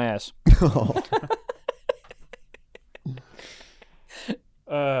it right in my ass.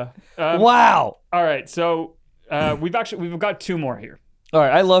 Wow. All right, so we've got two more here. All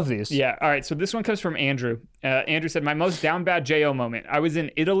right, I love these. Yeah. All right. So this one comes from Andrew. Andrew said, "My most down bad Jo moment. I was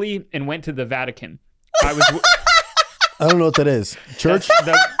in Italy and went to the Vatican. I was." I don't know what that is. Church?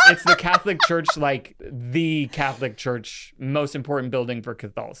 It's the Catholic Church, like the Catholic Church, most important building for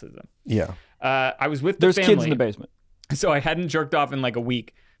Catholicism. Yeah. I was with There's the family. kids in the basement. So I hadn't jerked off in like a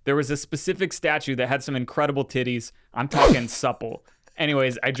week. There was a specific statue that had some incredible titties. I'm talking supple.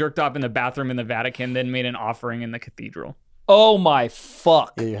 Anyways, I jerked off in the bathroom in the Vatican, then made an offering in the cathedral. Oh my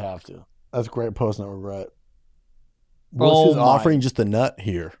fuck. Yeah, you have to. That's a great post-nut regret. Was his my. offering just the nut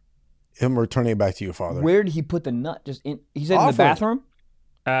here? Him returning it back to you, Father. Where did he put the nut? Just in? He said in the Offering. bathroom.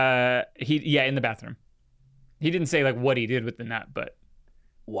 In the bathroom. He didn't say like what he did with the nut, but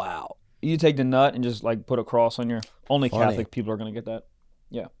Wow. You take the nut and just like put a cross on your. Only Funny. Catholic people are gonna get that.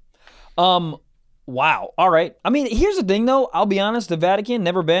 Yeah. Wow. All right. I mean, here's the thing though. I'll be honest. The Vatican,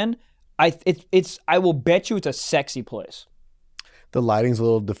 never been. I will bet you it's a sexy place. The lighting's a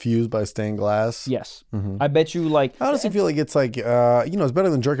little diffused by stained glass. Yes. I bet you like. I honestly feel like it's like, it's better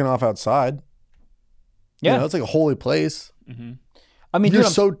than jerking off outside. Yeah. You know, it's like a holy place. I mean, You're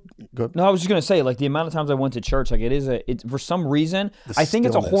dude, so good. No, I was just gonna say, like the amount of times I went to church, like it's for some reason, I think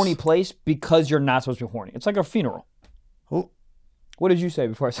it's a stillness. horny place because you're not supposed to be horny. It's like a funeral. Oh, What did you say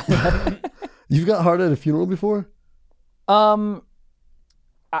before I said that? you've got hard at a funeral before?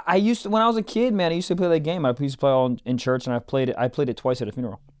 I used to, when I was a kid, man, I used to play that game. I used to play all in church, and I played it twice at a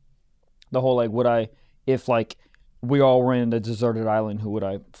funeral. The whole like, if like we all were in a deserted island, who would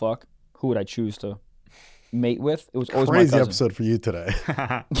I fuck? Who would I choose to mate with? It was always my Crazy cousin. episode for you today.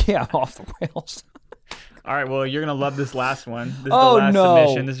 Yeah, I'm off the rails. all right, well, you're going to love this last one. This is Oh, the last no.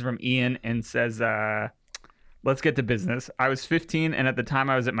 submission. This is from Ian and says, let's get to business. I was 15, and at the time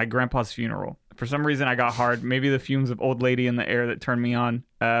I was at my grandpa's funeral. For some reason, I got hard. Maybe the fumes of old lady in the air that turned me on.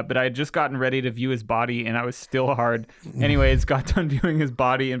 But I had just gotten ready to view his body, and I was still hard. Anyways, got done viewing his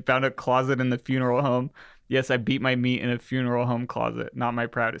body and found a closet in the funeral home. Yes, I beat my meat in a funeral home closet. Not my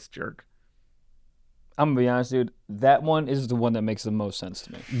proudest jerk. I'm gonna be honest, dude. That one is the one that makes the most sense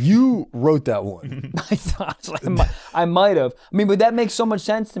to me. You wrote that one. I thought I might have. I mean, but that makes so much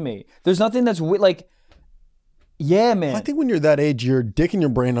sense to me. There's nothing that's like, yeah, man. I think when you're that age, your dick and your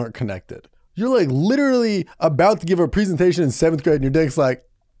brain aren't connected. You're like literally about to give a presentation in 7th grade and your dick's like,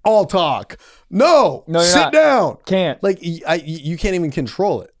 all talk. No, you're sit not. down. Can't. Like you can't even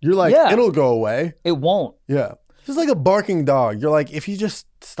control it. You're like, Yeah. it'll go away. It won't. Yeah. Just like a barking dog. You're like, if you just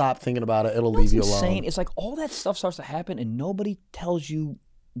stop thinking about it, it'll leave you alone. Insane. It's like all that stuff starts to happen and nobody tells you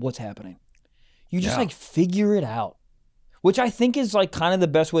what's happening. You just like figure it out. Which I think is like kind of the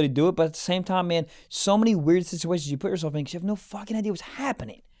best way to do it, but at the same time, man, so many weird situations you put yourself in because you have no fucking idea what's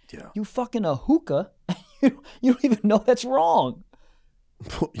happening. Yeah. You fucking a hookah, you don't even know that's wrong.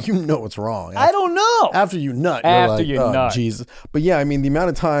 You know what's wrong. I don't know. After you nut, you're After like, you oh, nut. Jesus. But yeah, I mean, the amount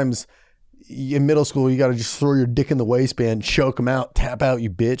of times in middle school, you got to just throw your dick in the waistband, choke them out, tap out, you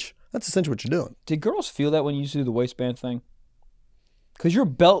bitch. That's essentially what you're doing. Did girls feel that when you used to do the waistband thing? Because your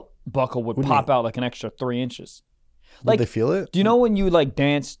belt buckle would What do you pop mean? out like an extra 3 inches. Did they feel it? Do you know when you would like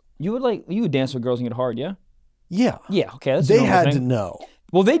dance? You would dance with girls and get hard, yeah? Yeah. Yeah, okay. That's a They normal had thing. to know.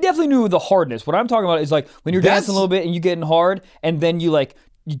 Well, they definitely knew the hardness. What I'm talking about is like when you're dancing a little bit and you're getting hard, and then you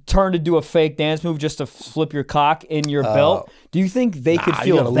turn to do a fake dance move just to flip your cock in your belt. Do you think they could You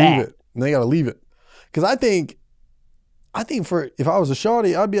feel gotta that? leave it. They got to leave it. Because I think if I was a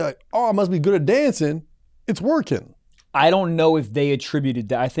shawty, I'd be like, oh, I must be good at dancing. It's working. I don't know if they attributed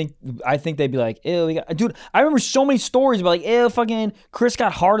that. I think they'd be like, ew, dude. I remember so many stories about like, ew, fucking Chris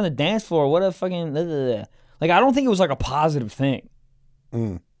got hard on the dance floor. What a fucking blah, blah, blah. Like I don't think it was like a positive thing.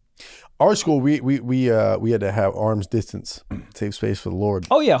 Our school, we had to have arms distance, save space for the Lord.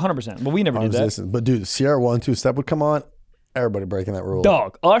 Oh yeah, 100%. But we never Arms did that. distance. But dude, Sierra 1-2 step would come on. Everybody breaking that rule.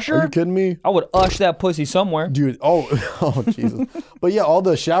 Dog, Usher. Are you kidding me? I would ush that pussy somewhere. Dude, oh Jesus. But yeah, all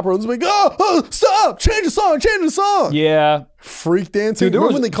the chaperones would be like, oh, stop, change the song. Yeah, Freak dancing. dude. There Remember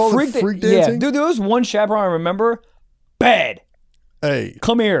was when they called it freak Yeah, dancing? dude. There was one chaperone I remember. Bad. Hey.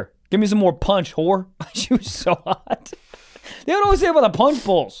 Come here. Give me some more punch, whore. She was so hot. They would always say about the punch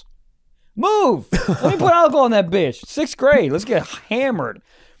bowls. Move. Let me put alcohol in that bitch. 6th grade. Let's get hammered.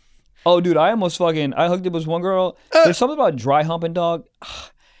 Oh, dude, I hooked up with this one girl. There's something about dry humping, dog.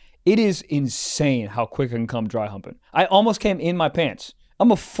 It is insane how quick I can come dry humping. I almost came in my pants.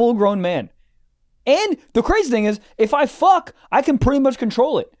 I'm a full-grown man. And the crazy thing is, if I fuck, I can pretty much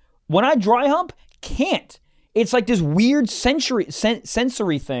control it. When I dry hump, can't. It's like this weird sensory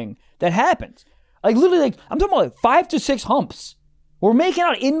thing that happens. Like literally, like I'm talking about like 5 to 6 humps. We're making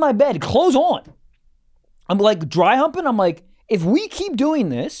out in my bed, clothes on. I'm like dry humping. I'm like, if we keep doing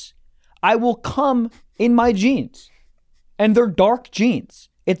this, I will come in my jeans. And they're dark jeans.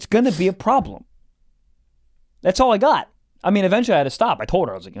 It's going to be a problem. That's all I got. I mean, eventually I had to stop. I told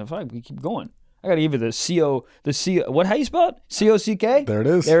her, I was like, if we keep going, I got to give you the C-O, what, how you spell it? C-O-C-K? There it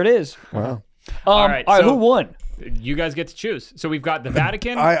is. There it is. Wow. All right, so who won? You guys get to choose. So we've got the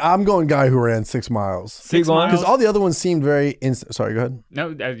Vatican. I'm going guy who ran 6 miles. 6 miles. Because all the other ones seemed very sorry, go ahead. No,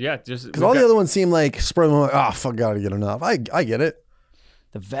 yeah, just Because all the other ones seemed like spur of the moment, fuck, gotta get enough. I get it.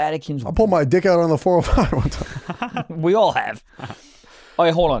 The Vatican's. I pulled my dick out on the 405 one time. We all have. Oh,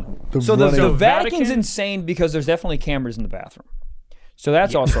 yeah, hold on. The Vatican's insane because there's definitely cameras in the bathroom. So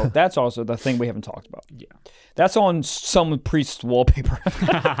that's also the thing we haven't talked about. Yeah. That's on some priest's wallpaper.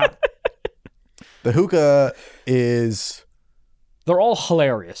 The hookah is... They're all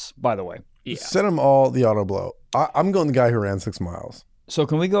hilarious, by the way. Yeah. Send them all the auto blow. I'm going the guy who ran 6 miles. So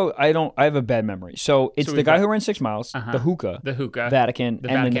can we go? I have a bad memory. So it's the guy who ran 6 miles, the hookah, Vatican,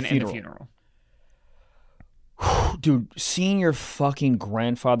 and then the funeral. Dude, seeing your fucking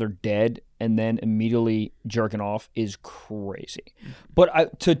grandfather dead and then immediately jerking off is crazy.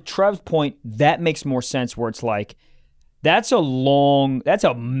 But to Trev's point, that makes more sense where it's like, that's a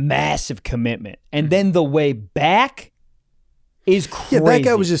massive commitment. And then the way back is crazy. Yeah, that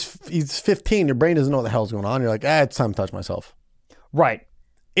guy he's 15. Your brain doesn't know what the hell's going on. You're like, it's time to touch myself. Right.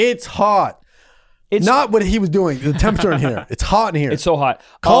 It's hot. It's not what he was doing. The temperature in here. It's hot in here. It's so hot.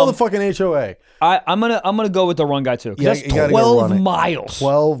 Call the fucking HOA. I'm gonna go with the run guy too. Yeah, that's 12 miles.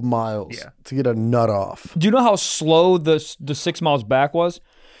 12 miles to get a nut off. Do you know how slow the 6 miles back was?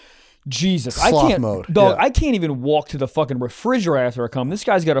 Jesus, Sloth I can't, mode. dog. Yeah. I can't even walk to the fucking refrigerator after I come. This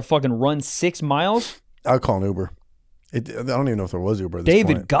guy's got to fucking run 6 miles. I'll call an Uber. I don't even know if there was Uber at this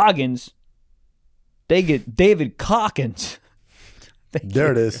David point. Goggins. They get David Cockins.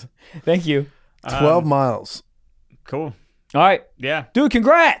 There it is. Thank you. 12 miles. Cool. All right. Yeah. Dude,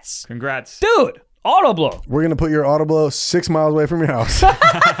 congrats. Dude, auto blow. We're going to put your auto blow 6 miles away from your house.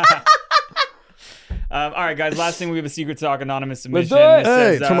 All right, guys. Last thing, we have a Secret Talk anonymous submission.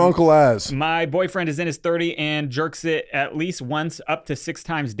 Hey, it's from Uncle Az. My boyfriend is in his 30 and jerks it at least once up to 6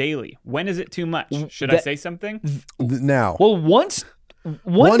 times daily. When is it too much? Should I say something? Now. Well, one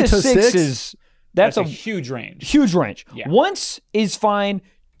to six is that's a huge range. Huge range. Yeah. Once is fine.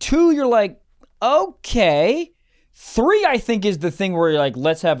 2, you're like, okay. 3, I think, is the thing where you're like,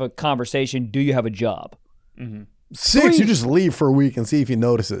 let's have a conversation. Do you have a job? Mm-hmm. 6, you just leave for a week and see if he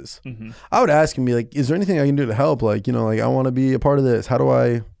notices. Mm-hmm. I would ask him, be like, is there anything I can do to help? Like, I want to be a part of this. How do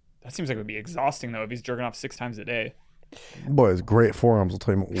I? That seems like it would be exhausting, though, if he's jerking off 6 times a day. Boy, it's great forearms. I'll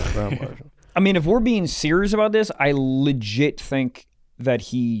tell you that much. I mean, if we're being serious about this, I legit think that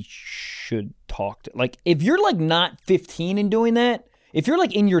he should talk to, like, if you're like not 15 and doing that, if you're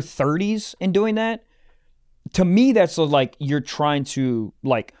like in your 30s and doing that, to me, that's like you're trying to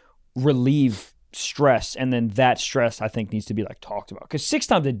like relieve stress, and then that stress I think needs to be like talked about. Because 6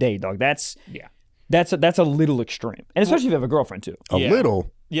 times a day, dog, that's a little extreme, and especially if you have a girlfriend too. A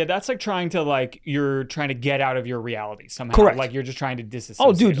little. Yeah, that's like you're trying to get out of your reality somehow. Correct. Like you're just trying to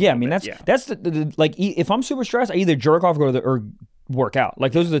disassociate. Oh, dude, yeah. I mean, that's the like if I'm super stressed, I either jerk off or work out.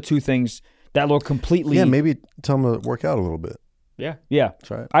 Like those are the 2 things that look completely. Yeah, maybe tell him to work out a little bit. Yeah.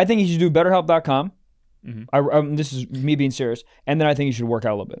 Try it. I think you should do BetterHelp.com. Mm-hmm. This is me being serious, and then I think you should work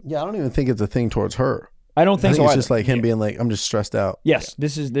out a little bit. Yeah, I don't even think it's a thing towards her. I don't think so. It's either. just like him being like, I'm just stressed out. Yes,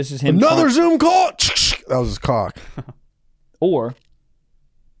 this is him. Another Zoom call. That was his cock. Or,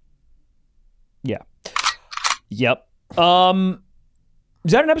 yeah, yep. Is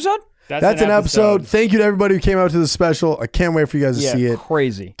that an episode? That's an episode. Thank you to everybody who came out to the special. I can't wait for you guys to see it.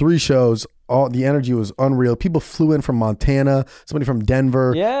 Crazy. 3 shows. The energy was unreal. People flew in from Montana. Somebody from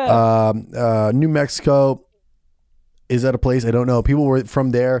Denver. Yeah. New Mexico is at a place I don't know. People were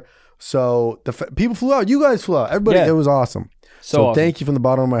from there. So people flew out. You guys flew out. Everybody. Yeah. It was awesome. So awesome. Thank you from the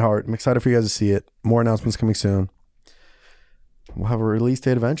bottom of my heart. I'm excited for you guys to see it. More announcements coming soon. We'll have a release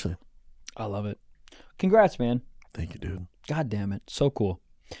date eventually. I love it. Congrats, man. Thank you, dude. God damn it. So cool.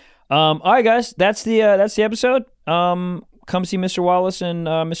 All right, guys. That's the episode. Come see Mr. Wallace and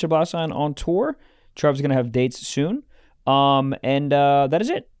Mr. Blasine on tour. Trev's going to have dates soon. And that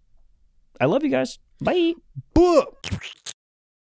is it. I love you guys. Bye.